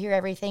couldn't fully hear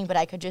everything, but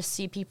I could just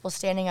see people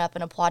standing up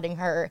and applauding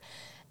her.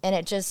 And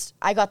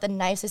I got the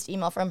nicest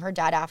email from her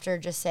dad after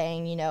just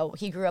saying, you know,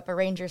 he grew up a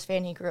Rangers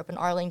fan, he grew up in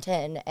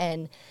Arlington,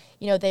 and,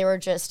 you know, they were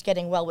just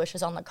getting well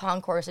wishes on the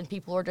concourse, and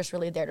people were just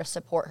really there to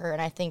support her.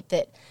 And I think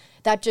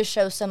that just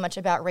shows so much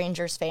about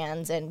Rangers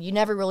fans, and you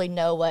never really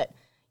know what,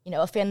 you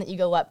know, a fan that you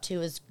go up to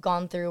has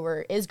gone through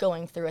or is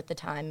going through at the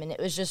time. And it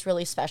was just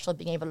really special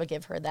being able to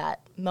give her that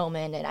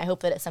moment. And I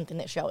hope that it's something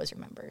that she always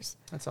remembers.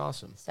 That's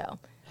awesome. So, God,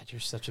 you're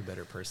such a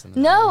better person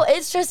than no, I am.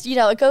 it's just, you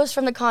know, it goes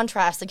from the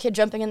contrast, the kid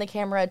jumping in the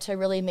camera to a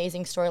really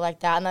amazing story like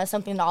that. And that's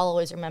something that I'll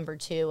always remember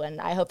too.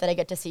 And I hope that I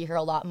get to see her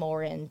a lot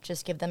more and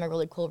just give them a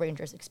really cool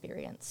Rangers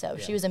experience. So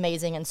she was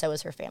amazing, and so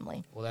was her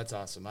family. Well, that's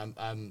awesome.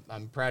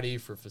 I'm proud of you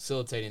for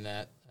facilitating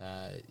that.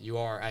 You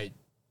are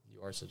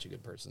such a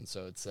good person,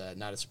 so it's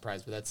not a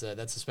surprise, but that's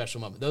a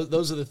special moment.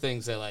 Those are the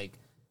things that, like,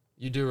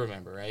 you do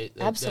remember, right?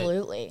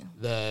 Absolutely.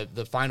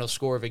 The final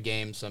score of a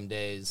game some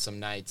days, some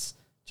nights,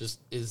 just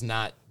is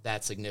not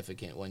that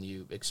significant when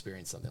you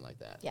experience something like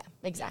that. Yeah,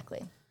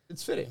 exactly.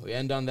 It's fitting. We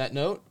end on that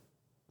note.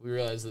 We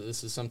realize that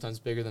this is sometimes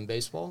bigger than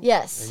baseball.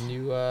 Yes. And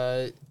you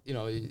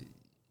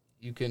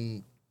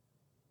can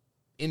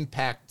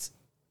impact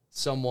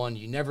someone.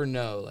 You never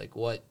know, like,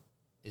 what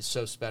is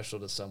so special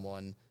to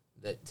someone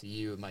that to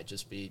you it might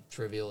just be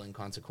trivial,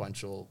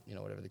 inconsequential, you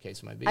know, whatever the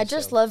case might be. I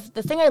just love,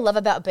 the thing I love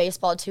about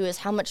baseball too is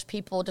how much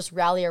people just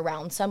rally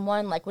around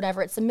someone, like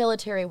whenever it's a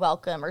military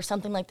welcome or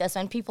something like this,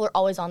 and people are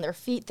always on their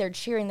feet, they're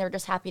cheering, they're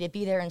just happy to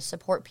be there and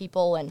support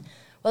people, and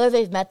whether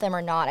they've met them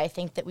or not, I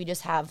think that we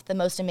just have the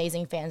most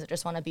amazing fans that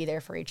just want to be there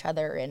for each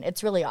other, and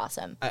it's really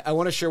awesome. I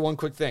want to share one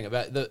quick thing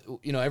about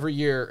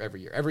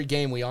every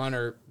game we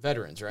honor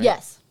veterans, right?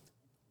 Yes.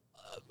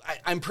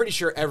 I'm pretty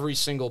sure every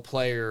single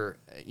player,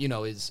 you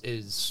know,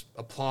 is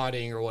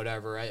applauding or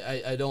whatever.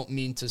 I don't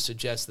mean to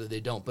suggest that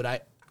they don't, but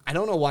I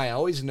don't know why. I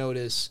always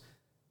notice,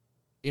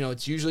 you know,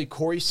 it's usually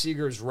Corey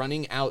Seager's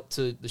running out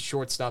to the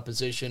shortstop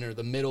position or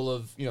the middle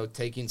of, you know,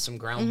 taking some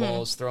ground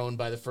balls thrown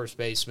by the first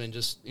baseman,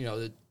 just, you know,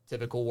 the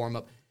typical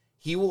warm-up.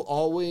 He will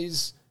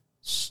always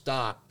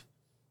stop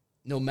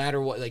no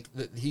matter what. Like,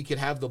 he could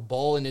have the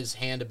ball in his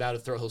hand about to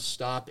throw. He'll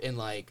stop and,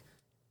 like,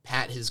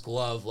 pat his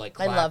glove, like,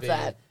 clapping. I love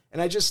that.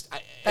 And I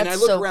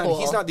look so around. cool.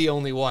 He's not the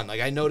only one. Like,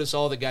 I notice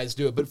all the guys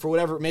do it, but for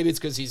whatever, maybe it's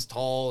because he's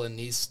tall and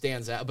he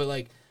stands out. But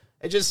like,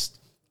 it's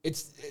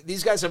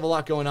these guys have a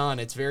lot going on.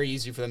 It's very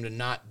easy for them to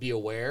not be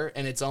aware,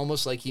 and it's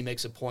almost like he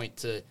makes a point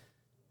to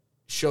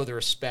show the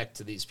respect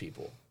to these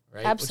people,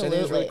 right? Absolutely. Which I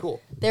think is really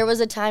cool. There was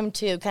a time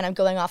too, kind of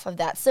going off of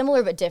that,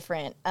 similar but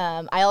different.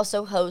 I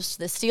also host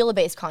the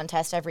Steal-A-Base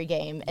contest every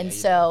game, and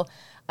so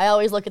I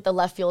always look at the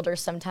left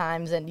fielders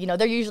sometimes, and, you know,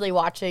 they're usually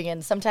watching,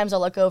 and sometimes I'll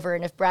look over,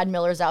 and if Brad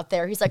Miller's out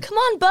there, he's like, come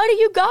on, buddy,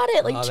 you got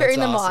it, like cheering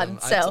them on.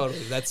 So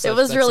it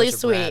was really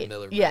sweet.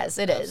 Yes,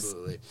 it is.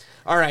 Absolutely.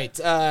 All right.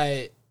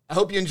 I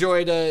hope you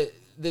enjoyed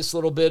this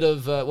little bit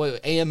of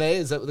AMA.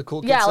 Is that what the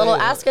cool kids say? Yeah, a little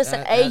ask us,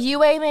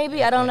 AUA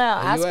maybe, I don't know.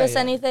 Ask us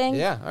anything.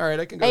 Yeah, all right,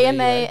 I can go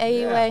AMA, to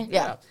AUA,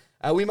 yeah.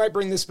 We might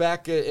bring this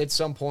back at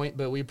some point,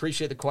 but we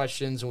appreciate the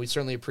questions, and we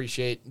certainly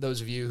appreciate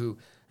those of you who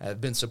have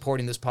been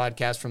supporting this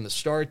podcast from the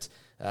start.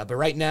 But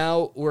right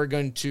now, we're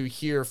going to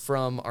hear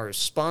from our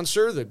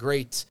sponsor, the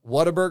great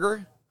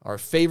Whataburger, our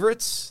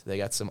favorites. They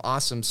got some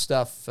awesome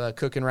stuff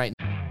cooking right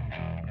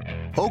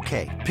now.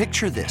 Okay,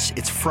 picture this.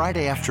 It's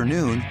Friday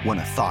afternoon when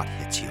a thought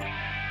hits you.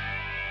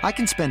 I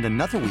can spend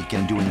another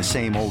weekend doing the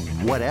same old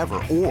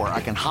whatever, or I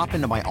can hop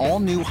into my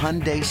all-new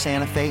Hyundai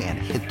Santa Fe and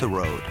hit the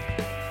road.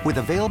 With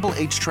available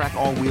H-Track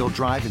all-wheel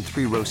drive and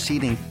 3-row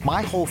seating,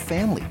 my whole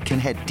family can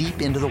head deep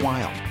into the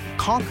wild.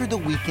 Conquer the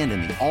weekend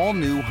in the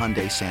all-new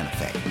Hyundai Santa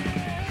Fe.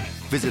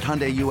 Visit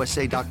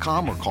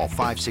HyundaiUSA.com or call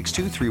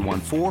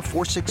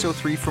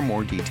 562-314-4603 for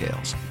more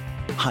details.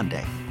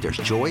 Hyundai, there's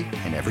joy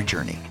in every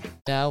journey.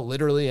 Now,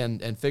 literally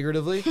and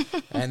figuratively.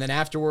 And then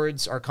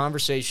afterwards, our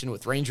conversation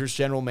with Rangers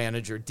general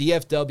manager,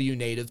 DFW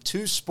native,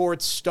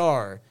 two-sports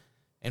star,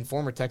 and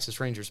former Texas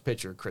Rangers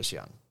pitcher, Chris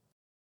Young.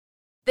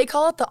 They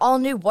call it the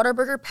all-new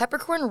Whataburger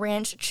Peppercorn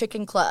Ranch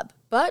Chicken Club,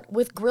 but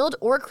with grilled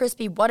or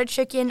crispy Whata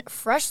chicken,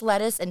 fresh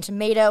lettuce and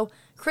tomato,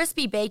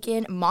 crispy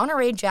bacon,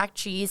 Monterey Jack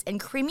cheese, and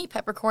creamy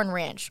peppercorn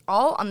ranch,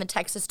 all on the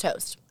Texas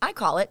toast. I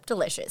call it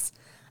delicious.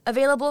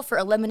 Available for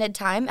a limited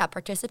time at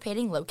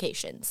participating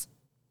locations.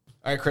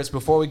 All right, Chris,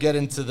 before we get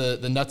into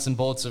the nuts and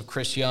bolts of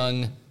Chris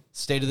Young,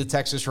 state of the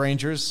Texas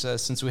Rangers,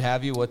 since we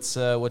have you, what's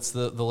the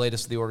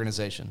latest of the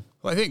organization?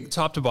 Well, I think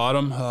top to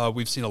bottom,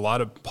 we've seen a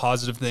lot of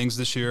positive things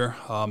this year.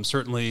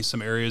 Certainly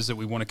some areas that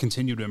we want to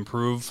continue to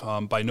improve.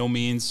 By no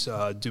means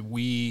do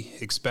we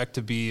expect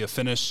to be a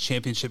finished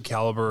championship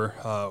caliber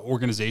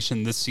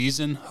organization this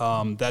season.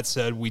 That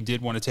said, we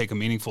did want to take a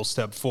meaningful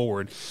step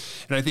forward.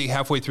 And I think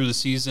halfway through the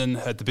season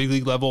at the big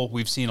league level,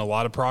 we've seen a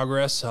lot of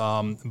progress,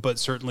 but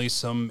certainly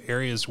some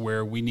areas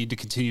where we need to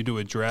continue to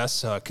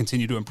address,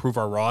 continue to improve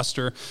our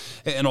roster,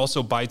 and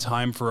also buy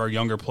time for our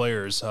younger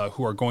players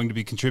who are going to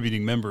be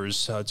contributing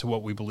members to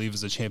what we believe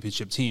is a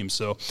championship team.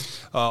 So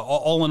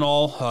all in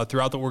all,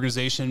 throughout the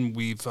organization,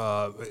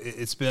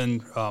 it's been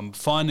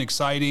fun,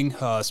 exciting,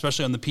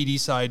 especially on the PD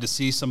side, to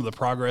see some of the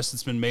progress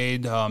that's been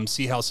made,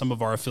 see how some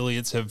of our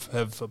affiliates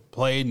have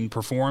played and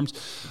performed,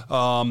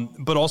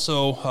 but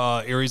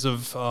also areas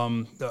of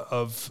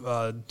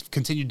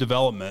continued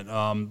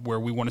development where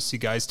we want to see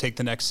guys take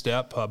the next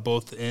step,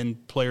 both in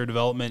player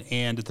development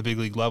and at the big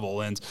league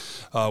level. And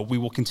we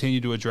will continue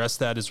to address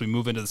that as we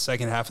move into the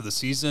second half of the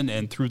season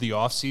and through the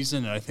off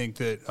season. And I think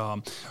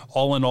that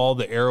all in all,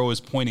 the arrow is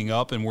pointing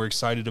up, and we're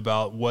excited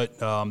about what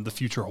the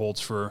future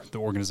holds for the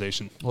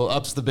organization. Well,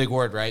 up's the big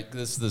word, right?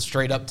 This is the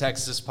Straight Up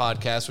Texas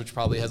podcast, which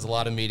probably has a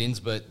lot of meetings,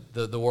 but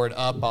the word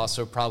up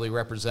also probably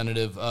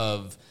representative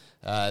of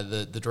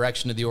the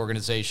direction of the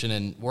organization.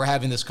 And we're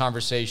having this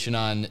conversation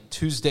on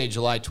Tuesday,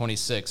 July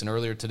 26th, and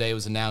earlier today it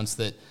was announced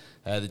that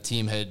the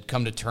team had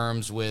come to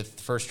terms with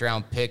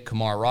first-round pick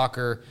Kumar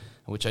Rocker,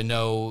 which I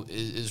know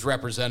is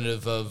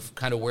representative of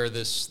kind of where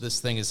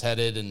this thing is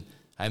headed. And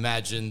I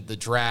imagine the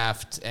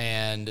draft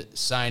and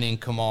signing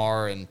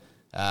Kumar and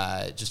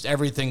just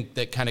everything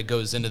that kind of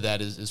goes into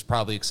that is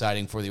probably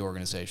exciting for the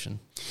organization.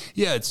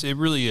 Yeah, it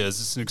really is.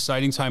 It's an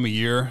exciting time of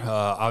year.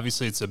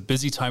 Obviously, it's a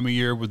busy time of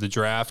year with the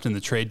draft and the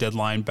trade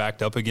deadline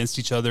backed up against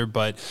each other.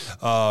 But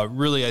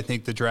really, I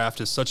think the draft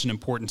is such an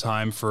important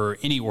time for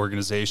any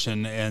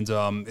organization. And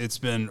it's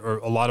been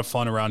a lot of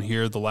fun around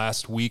here the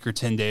last week or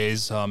 10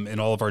 days in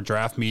all of our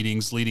draft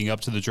meetings leading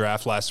up to the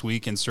draft last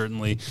week. And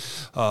certainly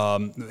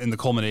in the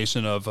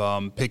culmination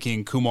of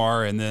picking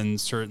Kumar, and then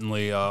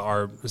certainly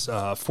our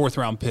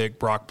fourth-round pick,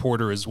 Brock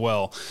Porter, as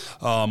well.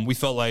 We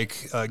felt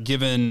like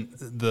given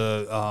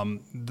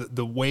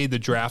the way the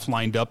draft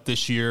lined up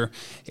this year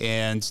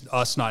and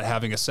us not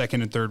having a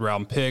second and third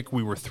round pick,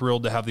 we were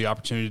thrilled to have the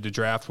opportunity to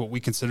draft what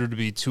we consider to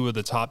be two of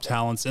the top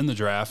talents in the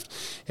draft,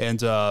 and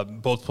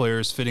both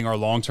players fitting our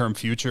long-term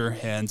future.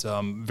 And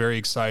very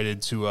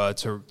excited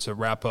to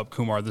wrap up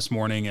Kumar this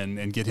morning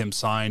and get him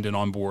signed and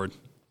on board.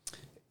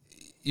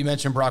 You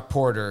mentioned Brock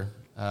Porter.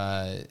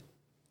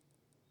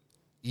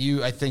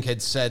 You, I think,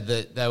 had said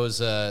that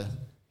was a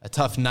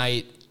tough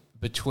night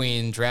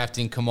between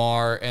drafting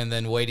Kumar and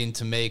then waiting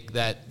to make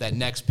that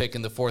next pick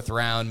in the fourth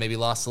round, maybe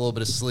lost a little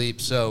bit of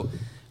sleep. So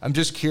I'm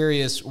just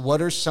curious,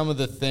 what are some of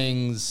the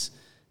things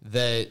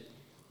that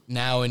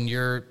now in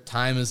your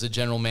time as a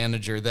general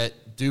manager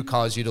that do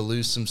cause you to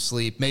lose some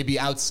sleep, maybe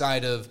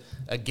outside of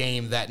a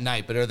game that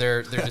night? But are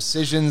there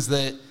decisions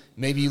that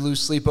maybe you lose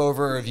sleep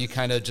over, or have you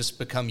kind of just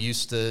become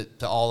used to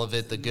all of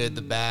it, the good,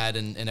 the bad,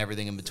 and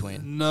everything in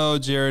between? No,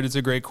 Jared, it's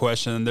a great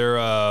question. There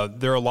are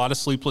a lot of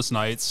sleepless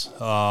nights.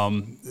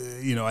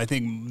 I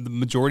think the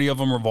majority of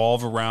them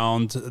revolve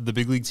around the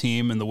big league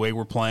team and the way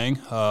we're playing.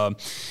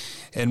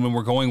 And when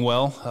we're going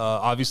well,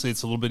 obviously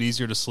it's a little bit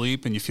easier to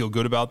sleep and you feel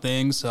good about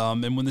things.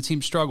 And when the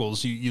team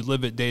struggles, you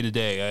live it day to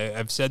day.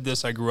 I've said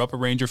this, I grew up a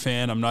Ranger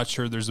fan. I'm not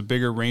sure there's a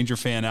bigger Ranger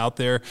fan out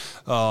there.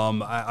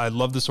 I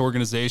love this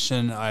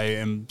organization. I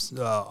am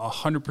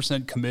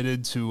 100%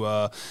 committed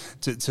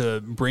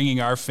to bringing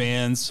our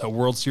fans a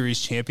World Series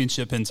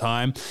championship in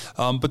time.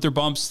 But there are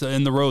bumps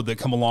in the road that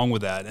come along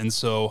with that. And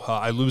so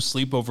I lose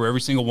sleep over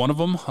every single one of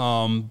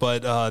them.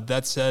 But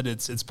that said,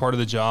 it's part of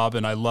the job,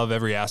 and I love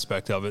every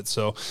aspect of it.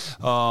 So,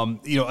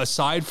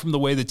 aside from the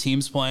way the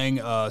team's playing,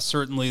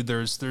 certainly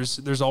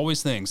there's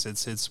always things.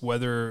 It's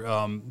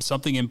whether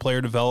something in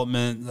player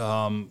development,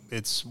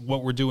 it's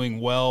what we're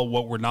doing well,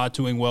 what we're not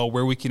doing well,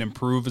 where we can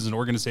improve as an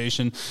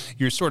organization.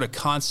 You're sort of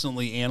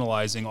constantly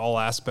analyzing all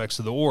aspects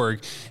of the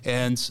org,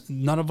 and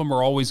none of them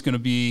are always going to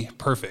be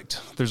perfect.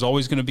 There's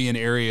always going to be an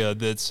area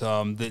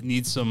that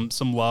needs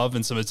some love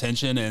and some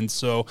attention, and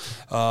so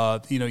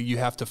you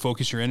have to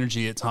focus your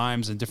energy at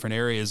times in different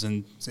areas,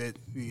 and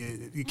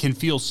it can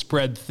feel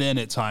spread thin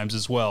at times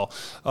as well.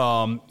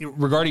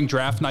 Regarding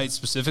draft night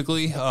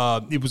specifically,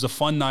 it was a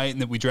fun night in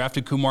that we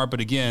drafted Kumar, but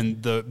again,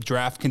 the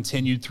draft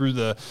continued through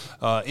the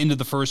into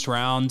the first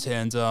round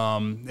and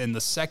in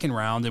the second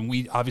round, and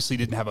we obviously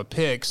didn't have a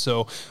pick,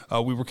 so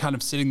we were kind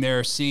of sitting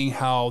there seeing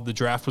how the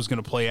draft was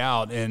going to play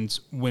out. And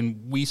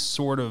when we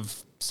sort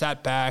of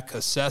sat back,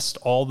 assessed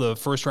all the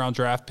first round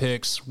draft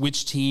picks,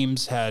 which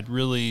teams had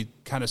really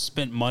kind of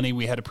spent money.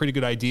 We had a pretty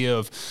good idea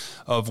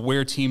of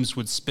where teams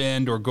would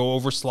spend or go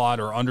over slot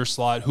or under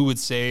slot, who would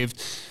save.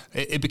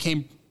 It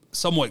became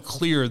somewhat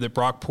clear that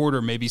Brock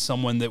Porter may be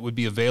someone that would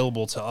be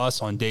available to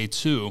us on day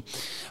 2.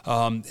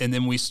 And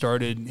then we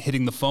started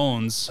hitting the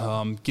phones,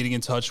 getting in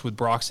touch with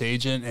Brock's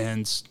agent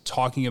and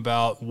talking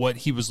about what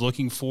he was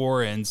looking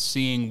for and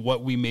seeing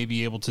what we may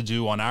be able to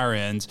do on our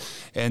end.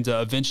 And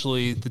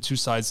eventually the two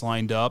sides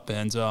lined up.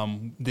 And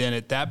then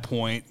at that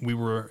point, we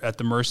were at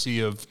the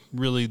mercy of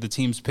really the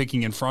teams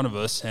picking in front of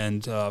us.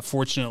 And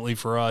fortunately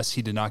for us,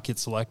 he did not get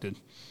selected.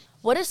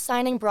 What does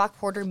signing Brock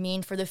Porter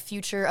mean for the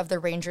future of the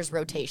Rangers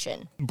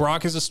rotation?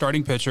 Brock is a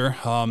starting pitcher.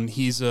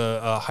 He's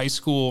a high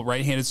school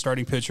right-handed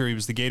starting pitcher. He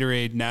was the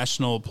Gatorade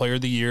National Player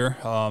of the Year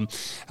out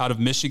of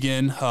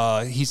Michigan.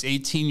 He's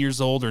 18 years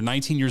old or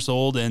 19 years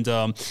old,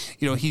 and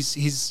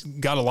he's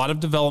got a lot of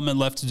development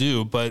left to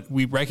do, but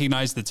we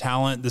recognize the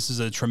talent. This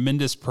is a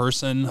tremendous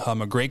person,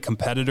 a great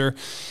competitor,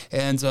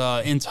 and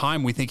in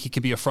time we think he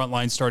could be a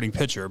frontline starting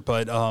pitcher.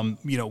 But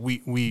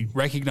we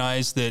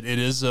recognize that it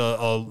is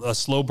a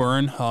slow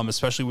burn,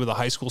 especially with a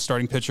high school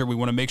starting pitcher. We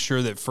want to make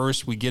sure that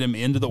first we get him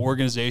into the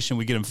organization,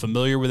 we get him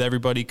familiar with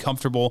everybody,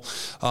 comfortable,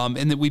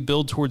 and that we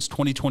build towards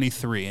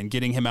 2023 and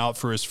getting him out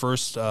for his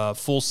first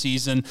full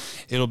season.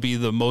 It'll be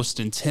the most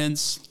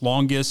intense,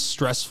 longest,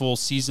 stressful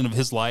season of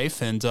his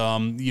life, and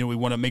we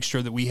want to make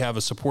sure that we have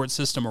a support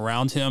system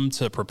around him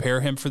to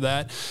prepare him for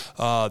that.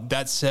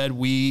 That said,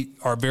 we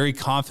are very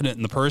confident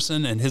in the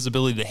person and his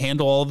ability to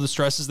handle all of the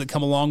stresses that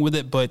come along with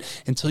it, but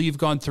until you've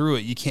gone through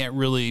it, you can't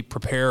really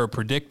prepare or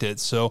predict it.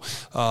 So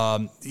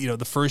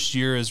the first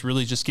year is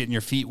really just getting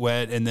your feet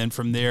wet. And then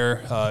from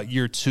there,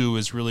 year 2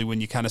 is really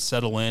when you kind of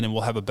settle in and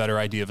we'll have a better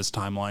idea of his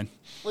timeline.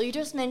 Well, you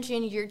just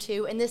mentioned year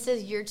 2, and this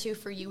is year 2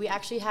 for you. We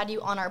actually had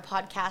you on our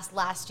podcast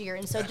last year.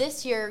 And so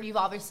this year, you've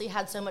obviously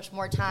had so much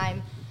more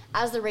time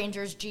as the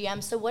Rangers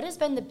GM. So what has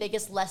been the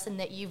biggest lesson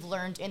that you've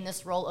learned in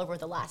this role over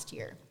the last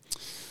year?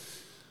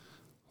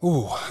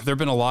 Ooh, there have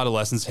been a lot of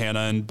lessons, Hannah,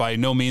 and by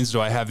no means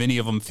do I have any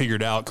of them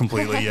figured out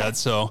completely yet.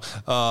 So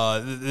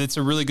it's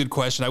a really good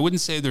question. I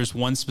wouldn't say there's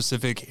one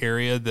specific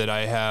area that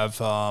I have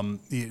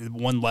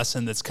one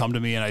lesson that's come to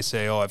me and I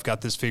say, oh, I've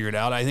got this figured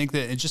out. I think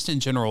that just in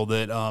general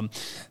that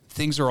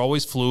things are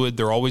always fluid.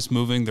 They're always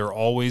moving. They're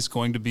always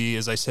going to be,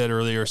 as I said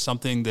earlier,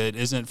 something that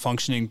isn't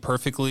functioning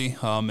perfectly,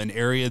 an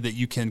area that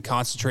you can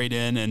concentrate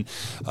in. And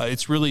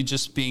it's really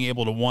just being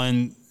able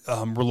to,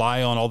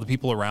 rely on all the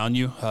people around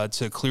you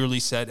to clearly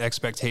set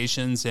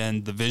expectations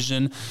and the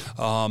vision,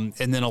 and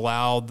then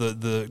allow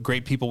the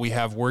great people we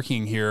have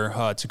working here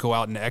to go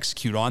out and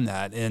execute on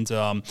that.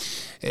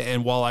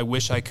 And while I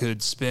wish I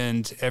could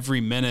spend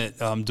every minute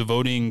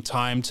devoting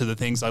time to the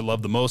things I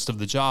love the most of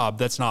the job,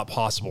 that's not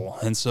possible.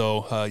 And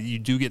so you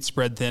do get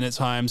spread thin at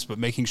times, but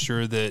making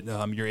sure that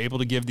you're able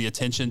to give the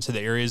attention to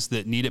the areas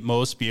that need it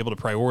most, be able to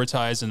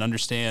prioritize and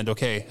understand,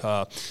 okay,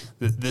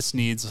 this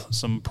needs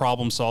some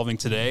problem solving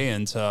today,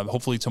 and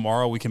hopefully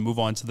tomorrow we can move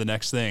on to the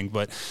next thing.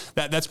 But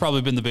that's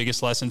probably been the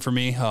biggest lesson for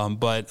me.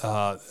 But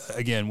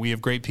again, we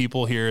have great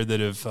people here that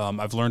have,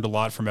 I've learned a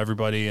lot from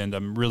everybody, and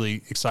I'm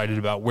really excited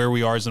about where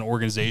we are as an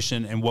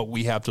organization and what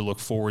we have to look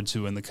forward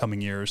to in the coming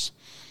years.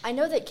 I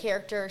know that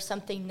character is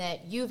something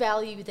that you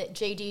value, that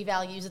JD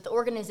values, that the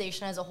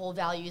organization as a whole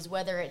values,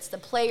 whether it's the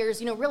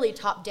players, really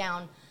top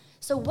down.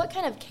 So what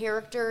kind of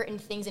character and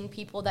things in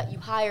people that you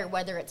hire,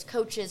 whether it's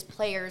coaches,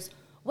 players,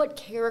 what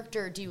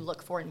character do you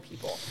look for in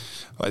people?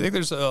 I think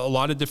there's a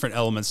lot of different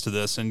elements to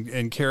this,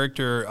 and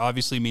character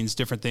obviously means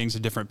different things to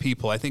different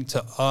people. I think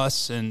to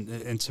us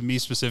and to me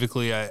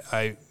specifically,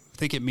 I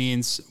think it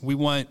means we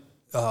want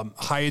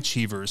high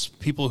achievers,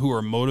 people who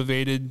are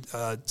motivated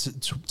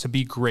to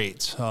be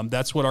great.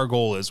 That's what our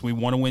goal is. We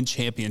want to win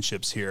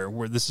championships here.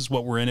 This is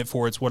what we're in it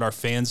for. It's what our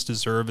fans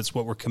deserve. It's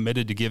what we're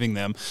committed to giving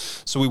them.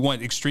 So we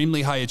want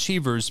extremely high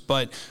achievers,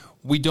 but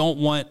we don't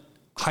want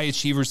high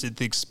achievers at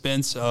the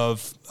expense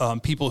of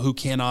people who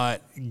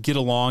cannot get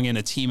along in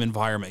a team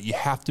environment. You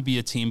have to be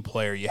a team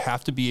player. You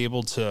have to be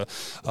able to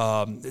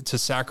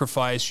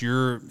sacrifice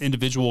your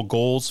individual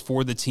goals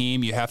for the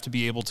team. You have to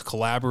be able to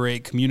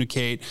collaborate,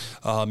 communicate.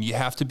 You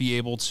have to be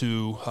able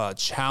to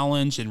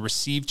challenge and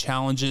receive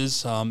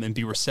challenges and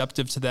be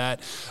receptive to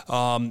that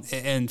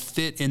and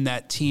fit in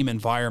that team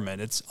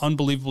environment. It's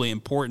unbelievably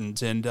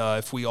important. And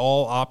if we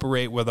all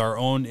operate with our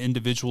own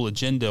individual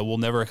agenda, we'll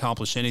never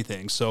accomplish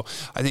anything. So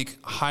I think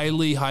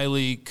highly,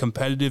 highly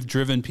competitive,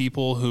 driven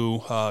people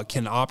who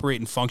can operate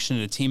and function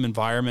in a team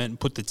environment and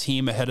put the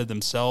team ahead of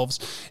themselves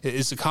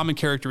is a common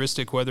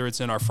characteristic, whether it's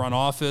in our front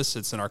office,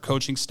 it's in our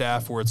coaching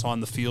staff, or it's on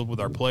the field with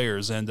our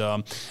players. And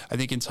I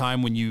think in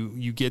time when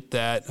you get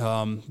that,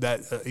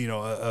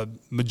 a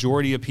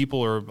majority of people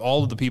or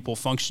all of the people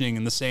functioning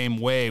in the same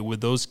way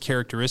with those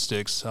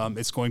characteristics,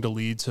 it's going to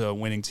lead to a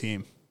winning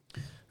team.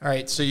 All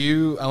right, so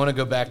I want to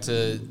go back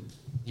to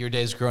your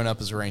days growing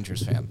up as a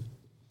Rangers fan.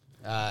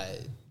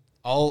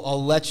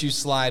 I'll let you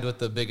slide with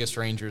the biggest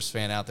Rangers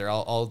fan out there.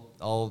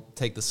 I'll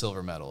take the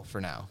silver medal for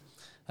now.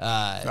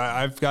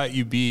 I've got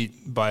you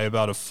beat by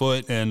about a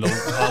foot and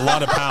a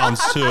lot of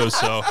pounds too.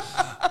 So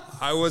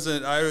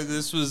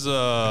this was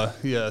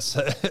yes,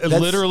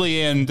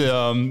 literally and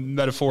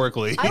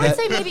metaphorically. I would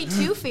say maybe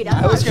 2 feet.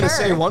 I was going to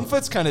say 1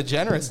 foot's kind of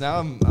generous. Now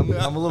I'm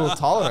a little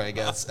taller, I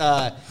guess.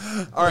 All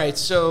right,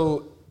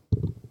 so,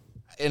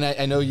 and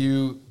I know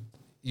you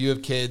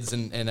have kids,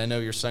 and I know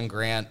your son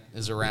Grant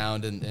is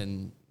around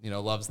and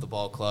loves the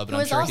ball club. And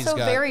He was also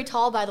very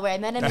tall, by the way. I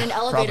met him in an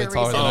elevator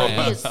recently.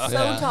 He is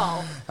so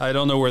tall. I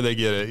don't know where they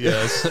get it.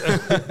 Yes.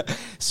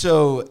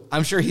 So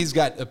I'm sure he's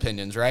got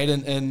opinions, right?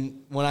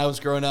 And when I was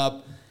growing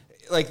up,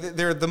 like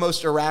they're the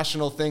most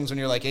irrational things when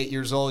you're like 8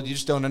 years old. You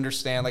just don't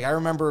understand. Like I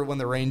remember when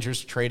the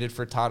Rangers traded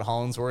for Todd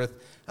Hollingsworth.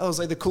 That was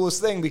like the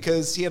coolest thing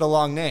because he had a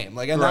long name.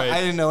 Like I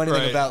didn't know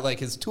anything about like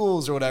his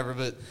tools or whatever,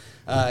 but.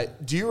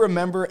 Do you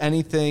remember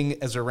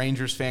anything as a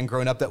Rangers fan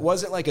growing up that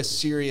wasn't like a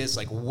serious,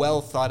 like well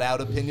thought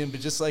out opinion,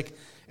 but just like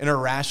an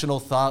irrational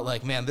thought,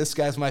 like, man, this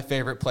guy's my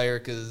favorite player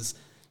because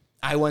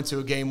I went to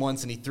a game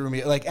once and he threw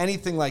me, like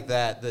anything like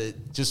that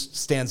just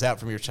stands out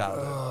from your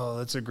childhood? Oh,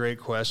 that's a great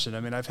question. I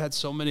mean, I've had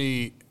so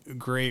many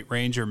great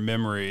Ranger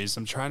memories.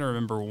 I'm trying to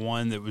remember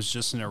one that was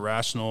just an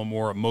irrational,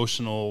 more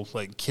emotional,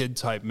 like kid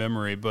type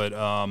memory, but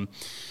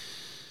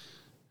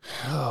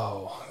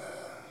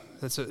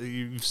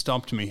you've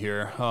stumped me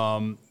here.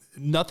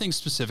 Nothing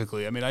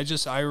specifically. I mean,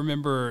 I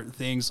remember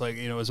things like,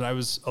 as I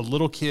was a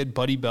little kid,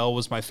 Buddy Bell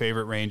was my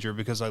favorite Ranger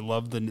because I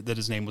loved that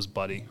his name was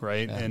Buddy,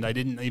 right? Yeah. And I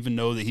didn't even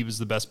know that he was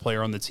the best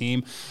player on the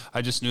team.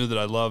 I just knew that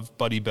I loved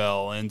Buddy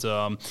Bell. And,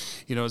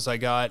 as I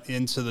got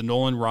into the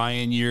Nolan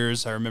Ryan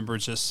years, I remember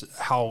just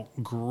how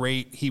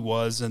great he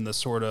was and the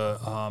sort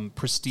of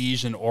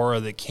prestige and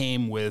aura that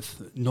came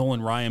with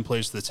Nolan Ryan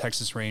plays for the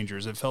Texas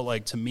Rangers. It felt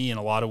like, to me, in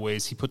a lot of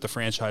ways, he put the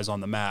franchise on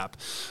the map.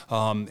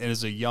 And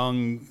as a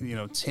young,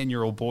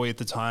 10-year-old boy at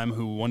the time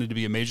who wanted to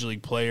be a major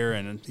league player,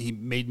 and he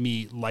made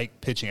me like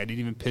pitching. I didn't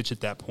even pitch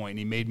at that point.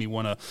 He made me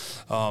want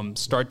to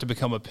start to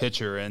become a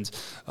pitcher, and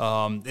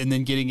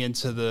then getting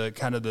into the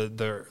kind of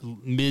the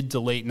mid to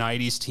late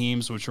 90s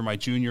teams, which were my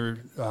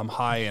junior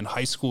high and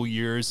high school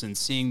years, and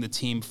seeing the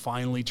team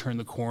finally turn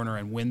the corner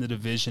and win the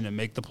division and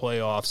make the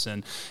playoffs,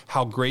 and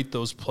how great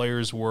those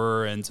players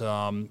were,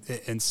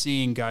 and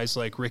seeing guys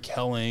like Rick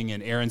Helling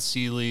and Aaron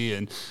Seeley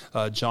and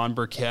John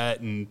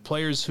Burkett, and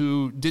players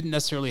who didn't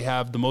necessarily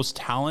have the most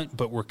talent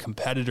but were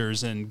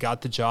competitors and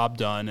got the job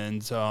done.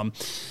 And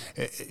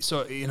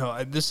so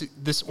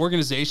this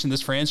organization,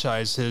 this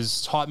franchise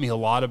has taught me a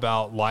lot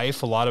about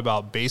life, a lot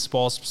about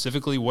baseball,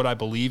 specifically what I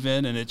believe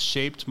in, and it's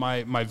shaped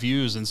my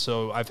views. And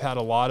so I've had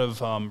a lot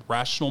of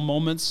rational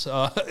moments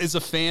as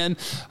a fan.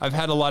 I've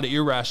had a lot of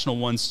irrational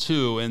ones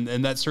too,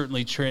 and that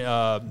certainly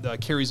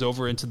carries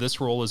over into this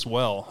role as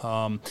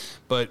well.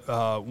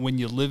 But when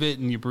you live it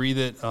and you breathe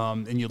it,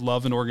 and you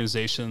love an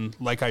organization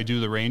like I do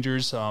the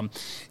Rangers,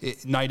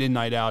 night in,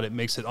 night out, it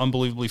makes it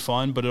unbelievably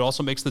fun, but it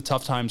also makes the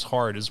tough times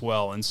hard as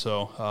well. And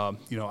so,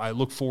 I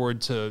look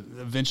forward to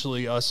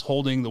eventually us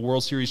holding the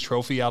World Series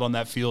trophy out on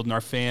that field, and our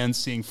fans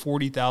seeing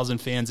 40,000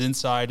 fans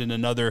inside and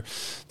another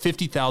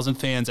 50,000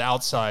 fans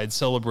outside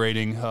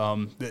celebrating.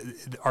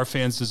 Our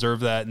fans deserve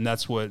that, and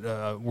that's what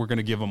we're going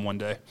to give them one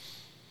day.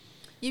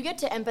 You get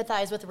to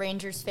empathize with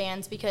Rangers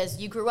fans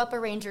because you grew up a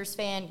Rangers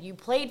fan, you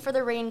played for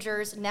the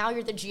Rangers, now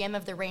you're the GM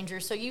of the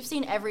Rangers, so you've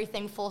seen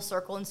everything full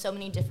circle in so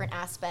many different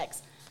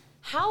aspects.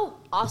 How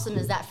awesome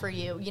is that for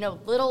you?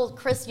 Little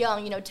Chris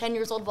Young, 10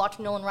 years old,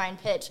 watching Nolan Ryan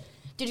pitch.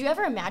 Did you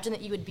ever imagine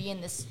that you would be in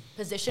this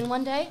position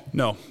one day?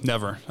 No,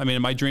 never. I mean,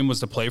 my dream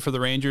was to play for the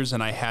Rangers,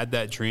 and I had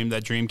that dream.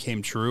 That dream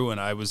came true, and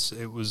it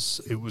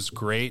was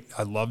great.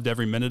 I loved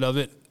every minute of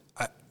it.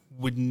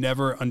 Would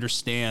never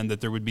understand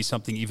that there would be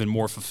something even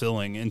more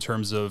fulfilling in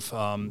terms of,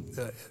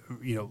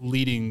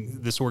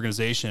 leading this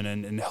organization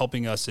and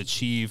helping us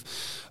achieve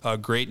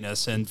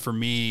greatness. And for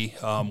me,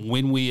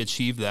 when we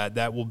achieve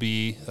that will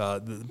be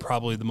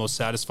probably the most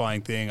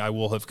satisfying thing I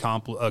will have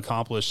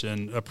accomplished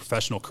in a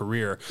professional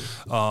career.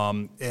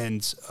 I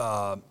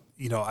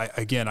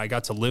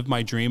got to live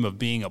my dream of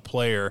being a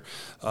player,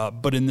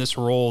 but in this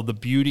role, the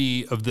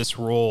beauty of this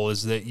role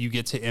is that you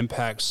get to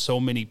impact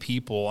so many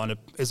people.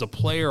 As a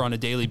player on a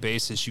daily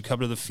basis, you come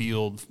to the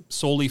field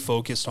solely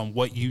focused on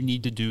what you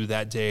need to do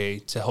that day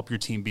to help your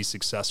team be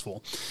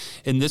successful.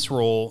 In this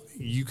role,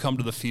 you come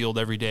to the field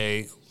every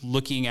day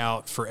looking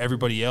out for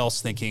everybody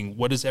else, thinking,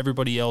 what does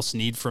everybody else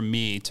need from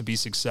me to be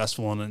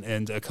successful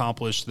and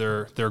accomplish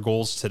their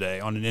goals today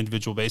on an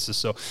individual basis?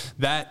 So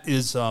that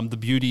is the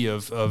beauty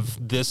of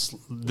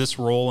this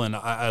role, and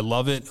I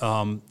love it.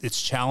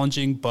 It's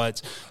challenging,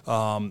 but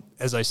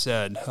as I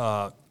said,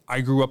 I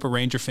grew up a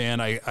Ranger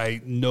fan.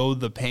 I know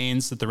the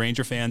pains that the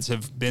Ranger fans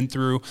have been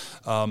through.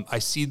 I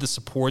see the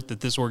support that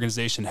this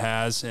organization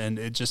has, and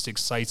it just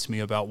excites me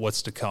about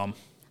what's to come.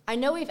 I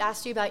know we've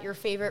asked you about your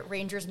favorite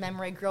Rangers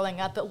memory growing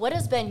up, but what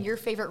has been your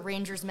favorite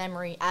Rangers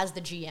memory as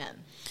the GM?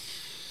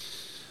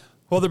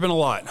 Well, there've been a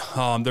lot.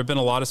 There've been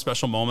a lot of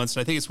special moments,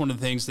 and I think it's one of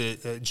the things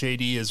that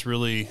JD has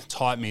really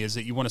taught me is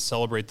that you want to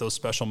celebrate those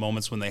special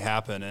moments when they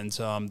happen. And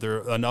there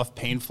are enough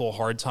painful,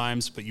 hard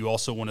times, but you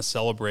also want to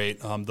celebrate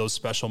those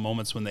special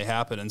moments when they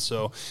happen. And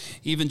so,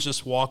 even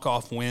just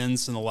walk-off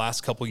wins in the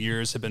last couple of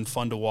years have been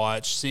fun to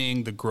watch.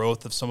 Seeing the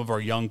growth of some of our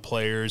young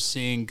players,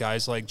 seeing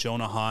guys like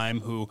Jonah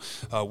Heim, who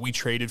we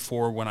traded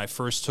for when I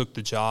first took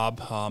the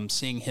job,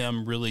 seeing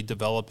him really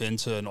develop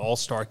into an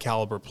all-star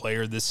caliber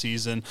player this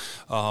season,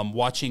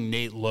 watching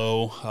Nate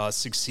Lowe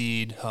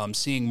succeed,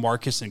 seeing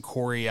Marcus and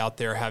Corey out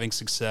there having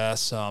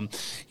success,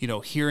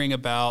 hearing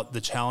about the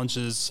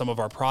challenges some of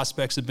our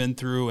prospects have been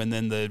through, and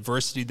then the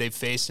adversity they've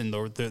faced and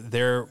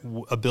their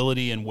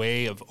ability and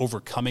way of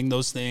overcoming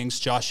those things.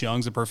 Josh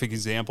Young's a perfect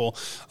example,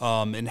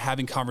 and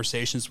having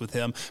conversations with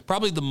him.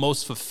 Probably the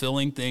most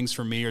fulfilling things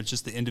for me are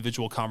just the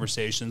individual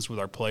conversations with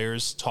our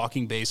players,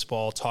 talking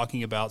baseball,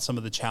 talking about some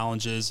of the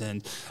challenges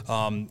and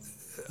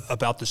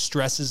about the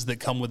stresses that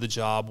come with the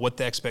job, what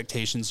the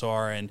expectations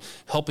are, and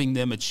helping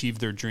them achieve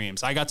their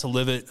dreams. I got to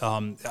live it.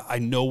 I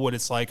know what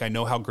it's like. I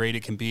know how great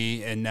it can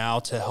be. And now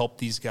to help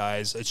these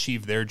guys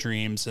achieve their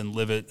dreams and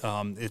live it,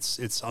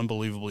 it's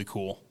unbelievably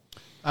cool.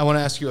 I want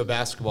to ask you a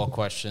basketball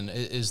question.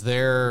 Is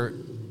there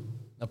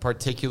a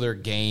particular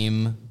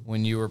game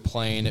when you were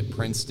playing at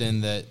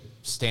Princeton that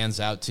stands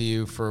out to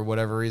you for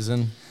whatever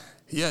reason?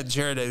 Yeah,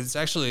 Jared, it's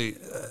actually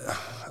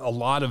a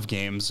lot of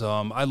games.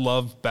 I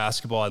love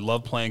basketball. I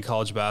love playing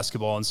college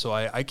basketball, and so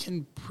I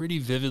can pretty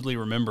vividly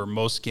remember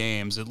most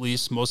games, at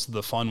least most of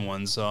the fun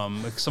ones.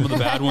 Some of the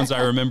bad ones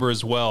I remember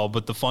as well,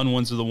 but the fun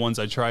ones are the ones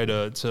I try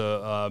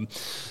to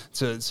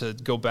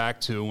go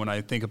back to when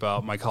I think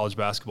about my college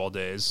basketball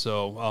days.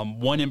 So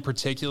one in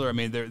particular, I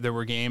mean, there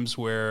were games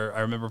where I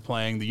remember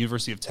playing the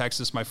University of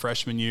Texas my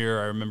freshman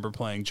year. I remember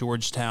playing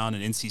Georgetown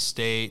and NC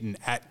State and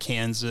at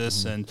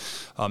Kansas and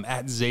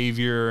at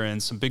Xavier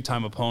and some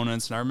big-time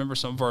opponents. And I remember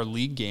some of our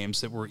league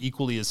games that were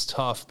equally as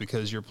tough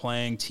because you're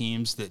playing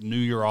teams that knew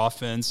your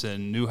offense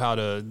and knew how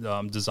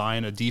to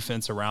design a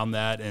defense around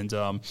that. And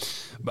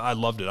I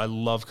loved it. I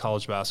love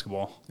college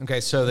basketball. Okay,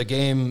 so the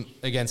game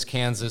against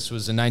Kansas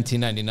was in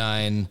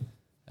 1999.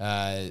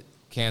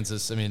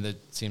 Kansas, I mean,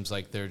 it seems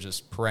like they're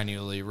just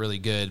perennially really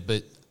good.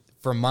 But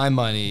for my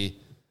money,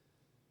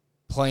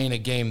 playing a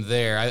game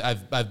there,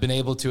 I've been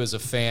able to, as a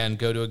fan,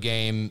 go to a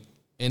game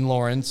in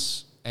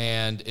Lawrence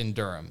and in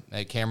Durham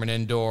at Cameron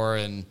Indoor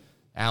and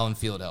Allen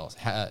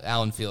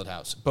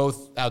Fieldhouse.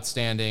 Both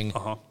outstanding.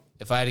 Uh-huh.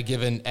 If I had to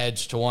give an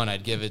edge to one,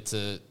 I'd give it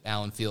to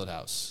Allen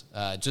Fieldhouse.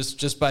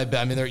 Just by,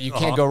 I mean, you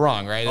can't go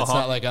wrong, right? It's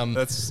not like I'm.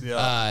 That's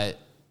yeah.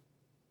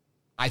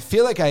 I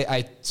feel like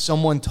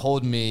someone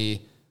told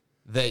me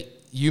that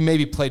you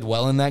maybe played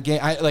well in that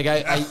game. I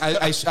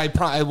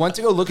went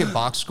to go look at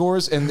box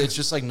scores and it's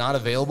just like not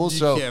available.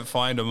 You can't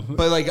find them.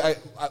 But like,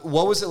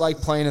 what was it like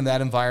playing in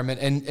that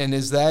environment? And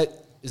is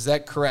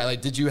that correct?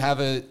 Like, did you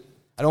have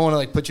I don't want to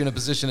like put you in a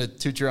position to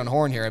toot your own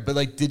horn here, but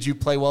like, did you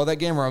play well that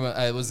game, or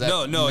was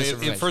that no?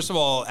 First of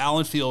all,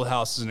 Allen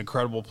Fieldhouse is an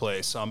incredible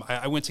place.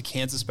 I went to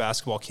Kansas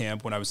basketball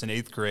camp when I was in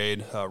 8th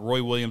grade.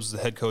 Roy Williams was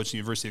the head coach at the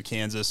University of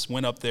Kansas.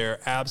 Went up there,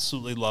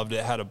 absolutely loved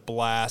it, had a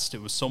blast.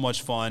 It was so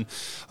much fun,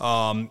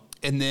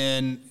 and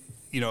then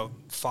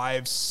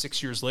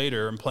 5-6 years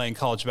later, I'm playing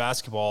college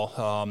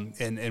basketball,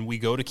 and we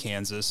go to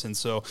Kansas. And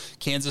so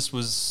Kansas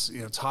was,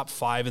 top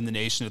 5 in the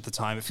nation at the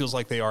time. It feels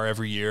like they are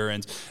every year.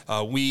 And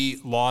we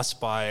lost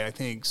by, I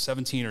think,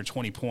 17 or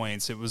 20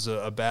 points. It was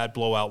a bad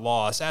blowout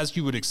loss, as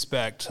you would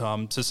expect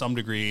to some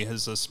degree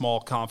as a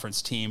small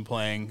conference team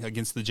playing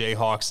against the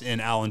Jayhawks in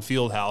Allen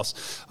Fieldhouse.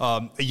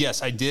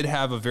 Yes, I did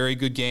have a very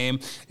good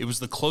game. It was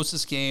the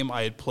closest game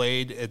I had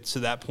played to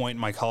that point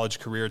in my college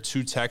career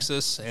to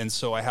Texas. And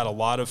so I had a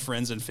lot of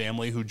friends and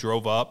family who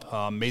drove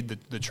up, made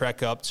the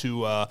trek up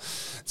to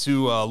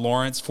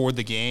Lawrence for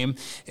the game,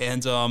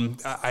 and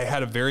I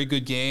had a very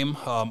good game.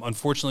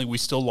 Unfortunately, we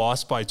still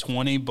lost by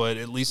 20, but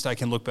at least I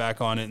can look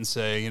back on it and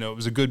say, it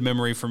was a good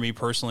memory for me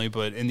personally,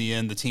 but in the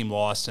end, the team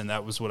lost, and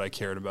that was what I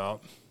cared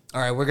about.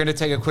 All right, we're going to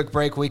take a quick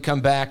break. We come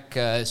back,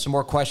 some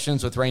more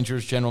questions with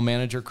Rangers General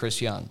Manager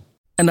Chris Young.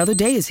 Another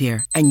day is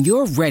here, and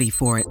you're ready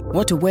for it.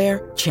 What to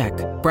wear? Check.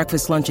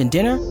 Breakfast, lunch, and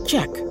dinner?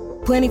 Check.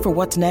 Planning for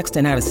what's next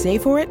and how to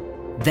save for it?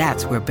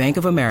 That's where Bank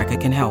of America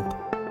can help.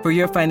 For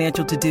your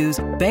financial to-dos,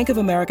 Bank of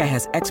America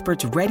has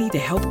experts ready to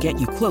help get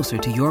you closer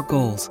to your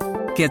goals.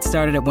 Get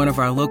started at one of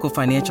our local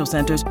financial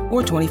centers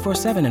or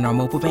 24/7 in our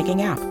mobile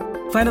banking app.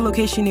 Find a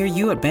location near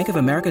you at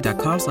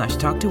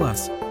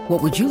bankofamerica.com/talktous.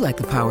 What would you like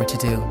the power to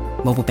do?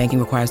 Mobile banking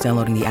requires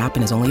downloading the app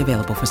and is only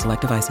available for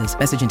select devices.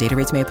 Message and data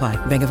rates may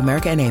apply. Bank of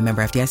America N.A.,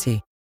 member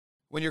FDIC.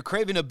 When you're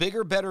craving a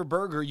bigger, better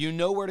burger, you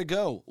know where to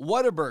go.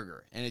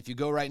 Whataburger. And if you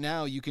go right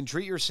now, you can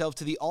treat yourself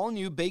to the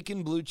all-new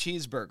Bacon Blue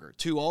Cheeseburger.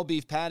 2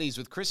 all-beef patties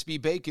with crispy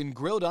bacon,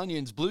 grilled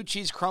onions, blue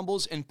cheese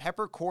crumbles, and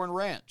peppercorn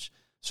ranch.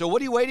 So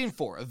what are you waiting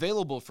for?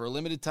 Available for a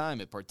limited time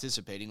at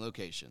participating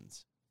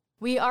locations.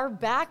 We are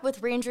back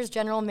with Rangers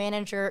General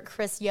Manager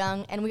Chris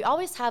Young, and we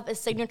always have a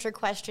signature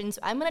question, so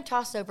I'm going to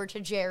toss over to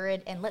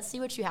Jared, and let's see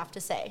what you have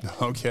to say.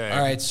 Okay. All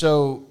right,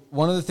 so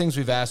one of the things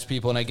we've asked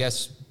people, and I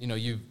guess,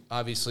 you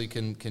obviously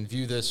can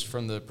view this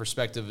from the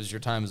perspective as your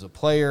time as a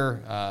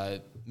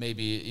player,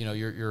 maybe,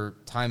 your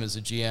time as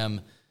a GM,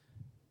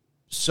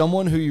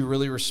 someone who you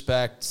really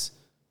respect,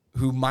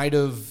 who might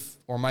have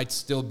or might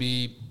still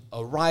be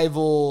a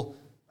rival,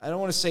 I don't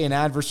want to say an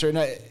adversary,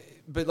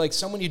 but like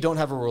someone you don't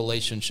have a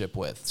relationship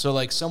with. So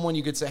like someone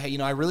you could say, hey,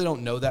 I really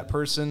don't know that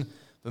person,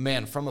 but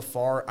man, from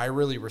afar, I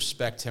really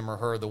respect him or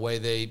her, the way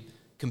they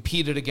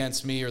competed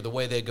against me or the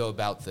way they go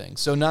about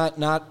things. So not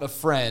a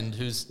friend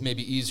who's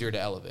maybe easier to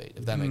elevate,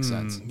 if that makes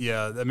sense.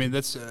 Yeah, I mean,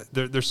 that's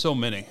there's so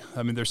many.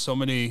 I mean, there's so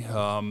many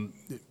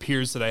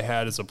peers that I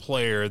had as a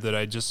player that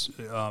I just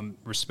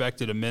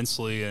respected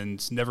immensely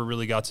and never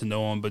really got to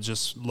know them, but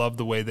just loved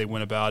the way they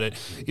went about it.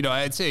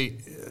 I'd say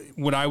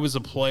when I was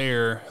a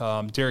player,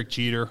 Derek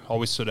Jeter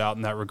always stood out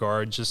in that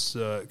regard, just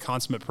a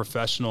consummate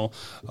professional,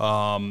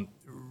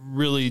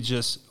 really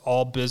just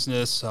all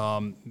business,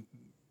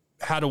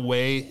 had a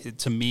way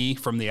to me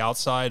from the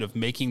outside of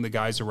making the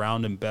guys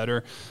around him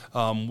better,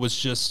 was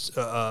just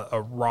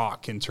a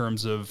rock in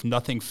terms of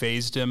nothing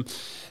fazed him.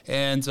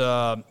 And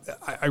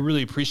I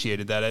really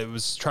appreciated that.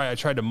 I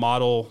tried to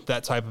model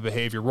that type of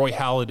behavior. Roy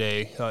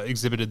Halladay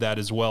exhibited that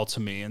as well to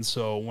me. And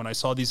so when I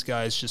saw these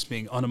guys just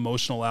being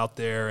unemotional out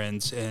there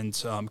and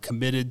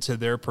committed to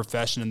their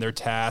profession and their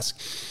task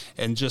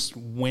and just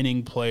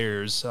winning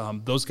players,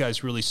 those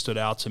guys really stood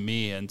out to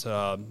me. And,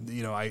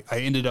 I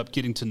ended up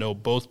getting to know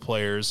both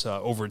players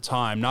over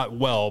time, not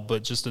well,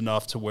 but just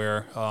enough to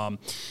where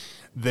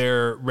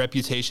their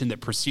reputation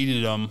that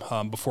preceded them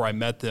before I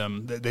met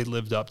them, they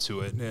lived up to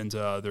it. And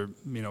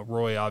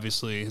Roy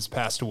obviously has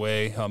passed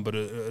away, but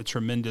a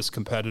tremendous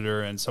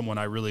competitor and someone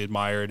I really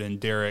admired. And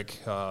Derek,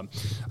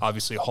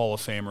 obviously a Hall of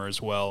Famer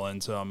as well,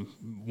 and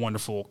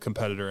wonderful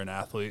competitor and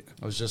athlete.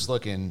 I was just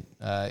looking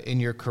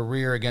in your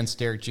career against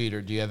Derek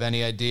Jeter. Do you have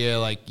any idea,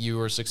 like you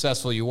were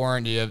successful, you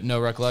weren't? Do you have no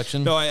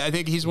recollection? No, I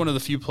think he's one of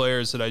the few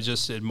players that I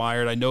just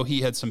admired. I know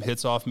he had some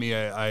hits off me.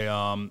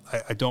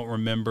 I don't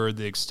remember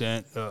the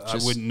extent.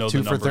 I wouldn't know the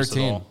numbers 2 for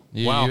 13. At all.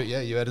 Wow.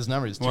 You had his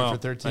numbers. 2 for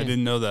 13. I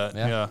didn't know that.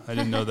 Yeah, I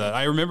didn't know that.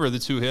 I remember the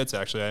 2 hits,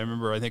 actually. I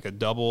remember, I think, a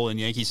double in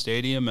Yankee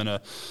Stadium and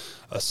a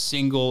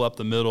single up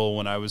the middle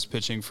when I was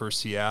pitching for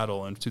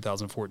Seattle in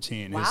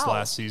 2014, his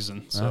last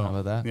season. So, how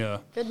about that? Yeah.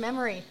 Good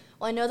memory.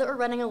 Well, I know that we're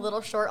running a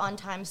little short on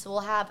time, so we'll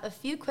have a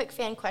few quick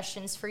fan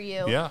questions for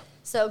you. Yeah.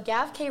 So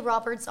Gav K.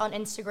 Roberts on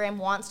Instagram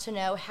wants to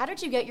know, how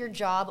did you get your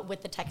job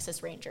with the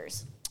Texas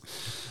Rangers?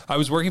 I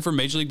was working for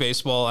Major League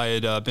Baseball. I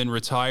had been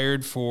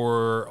retired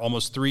for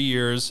almost 3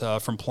 years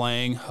from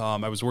playing.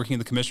 I was working in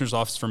the commissioner's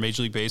office for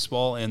Major League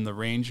Baseball, and the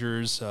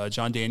Rangers,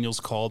 John Daniels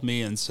called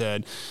me and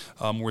said,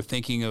 we're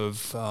thinking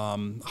of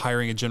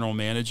hiring a general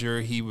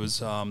manager. He was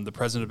the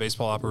president of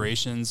baseball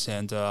operations,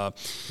 and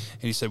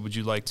he said, would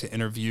you like to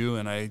interview?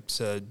 And I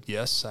said,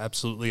 yes,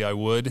 absolutely, I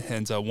would.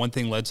 And one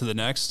thing led to the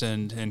next,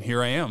 and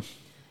here I am.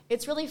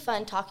 It's really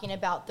fun talking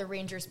about the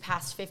Rangers'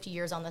 past 50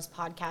 years on this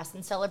podcast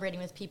and celebrating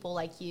with people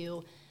like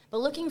you. But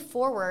looking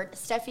forward,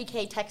 Steffi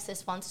K.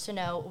 Texas wants to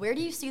know, where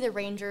do you see the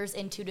Rangers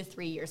in 2 to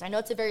 3 years? I know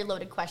it's a very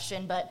loaded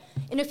question, but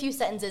in a few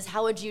sentences,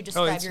 how would you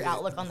describe your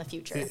outlook on the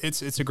future?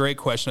 It's a great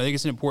question. I think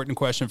it's an important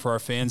question for our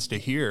fans to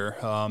hear,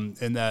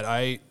 in that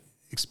I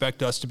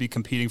expect us to be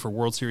competing for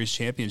World Series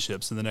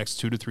championships in the next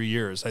 2 to 3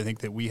 years. I think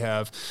that we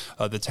have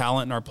the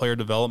talent in our player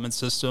development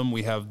system.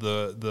 We have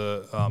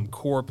the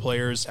core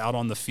players out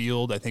on the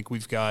field. I think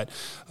we've got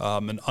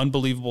an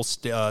unbelievable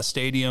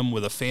stadium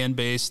with a fan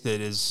base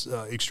that is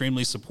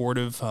extremely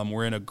supportive.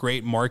 We're in a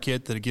great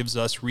market that gives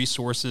us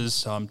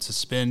resources to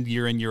spend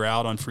year in, year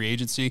out on free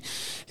agency.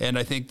 And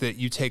I think that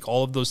you take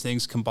all of those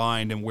things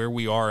combined and where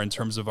we are in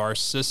terms of our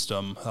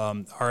system,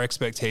 our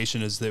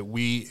expectation is that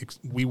we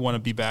want to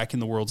be back in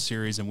the World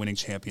Series and winning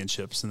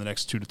championships in the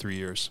next 2 to 3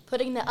 years.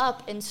 Putting the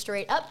up in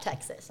straight up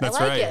Texas. That's I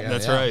like right. it.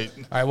 That's right.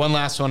 All right, one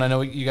last one. I know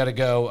you got to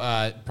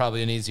go.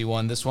 Probably an easy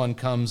one. This one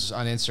comes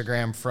on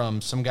Instagram from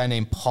some guy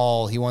named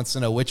Paul. He wants to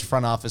know, which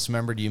front office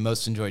member do you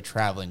most enjoy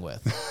traveling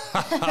with?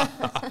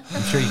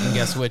 I'm sure you can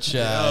guess which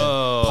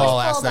Paul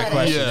asked that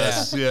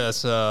question.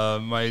 Yes.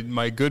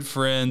 My good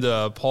friend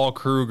Paul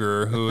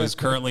Kruger, who is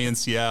currently in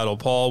Seattle.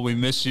 Paul, we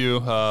miss you.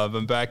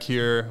 I'm back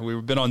here.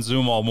 We've been on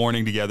Zoom all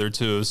morning together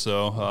too.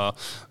 So,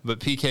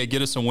 but PK,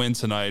 get us a win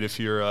tonight if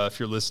you're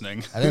listening.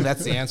 I think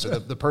that's the answer.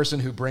 The person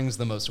who brings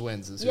the most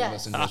wins is who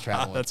most enjoys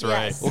traveling. That's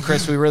right. Yes. Well,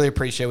 Chris, we really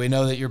appreciate it. We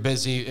know that you're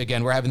busy.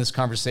 Again, we're having this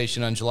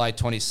conversation on July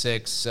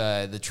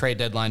 26th. The trade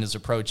deadline is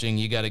approaching.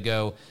 You got to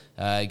go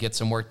get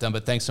some work done.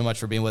 But thanks so much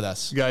for being with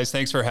us. Guys,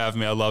 thanks for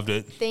having me. I loved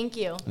it. Thank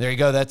you. There you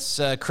go. That's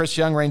Chris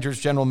Young, Rangers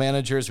general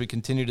manager, as we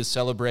continue to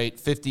celebrate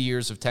 50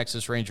 years of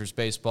Texas Rangers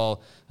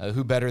baseball.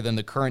 Who better than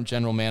the current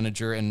general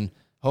manager and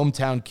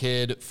hometown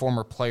kid,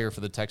 former player for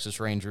the Texas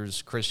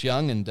Rangers, Chris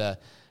Young. And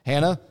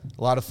Hannah,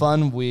 a lot of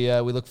fun. We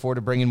look forward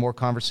to bringing more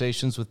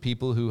conversations with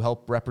people who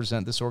help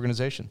represent this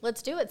organization.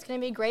 Let's do it. It's going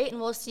to be great,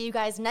 and we'll see you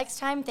guys next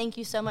time. Thank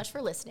you so much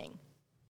for listening.